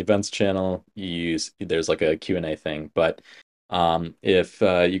 It's in the events channel. There's like a Q&A thing, but if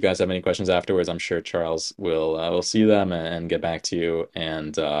you guys have any questions afterwards, I'm sure Charles will see them and get back to you.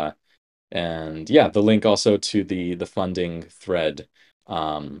 And yeah, the link also to the funding thread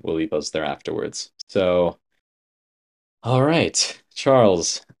will be posted there afterwards. So, all right,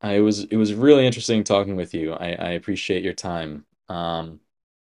 Charles, it was really interesting talking with you. I appreciate your time.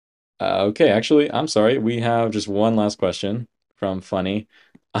 Okay, actually, I'm sorry. We have just one last question from Funny.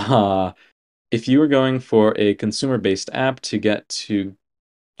 Uh, if you were going for a consumer-based app to get to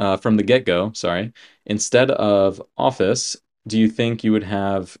from the get-go, sorry, instead of Office, do you think you would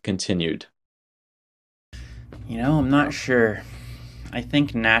have continued? I'm not sure. I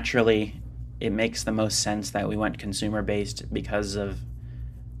think naturally it makes the most sense that we went consumer based because of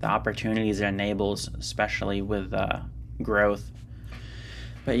the opportunities it enables, especially with growth.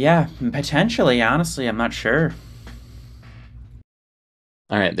 But yeah, potentially, honestly, I'm not sure.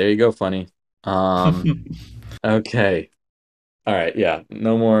 All right, there you go, Funny. Um, okay. All right, yeah,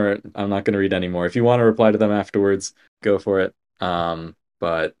 no more. I'm not going to read any more. If you want to reply to them afterwards, go for it.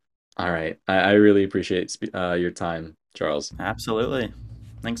 But all right, I really appreciate your time, Charles. Absolutely.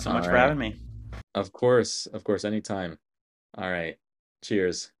 Thanks so All much for right, having me. of course, anytime. All right,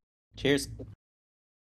 cheers. Cheers.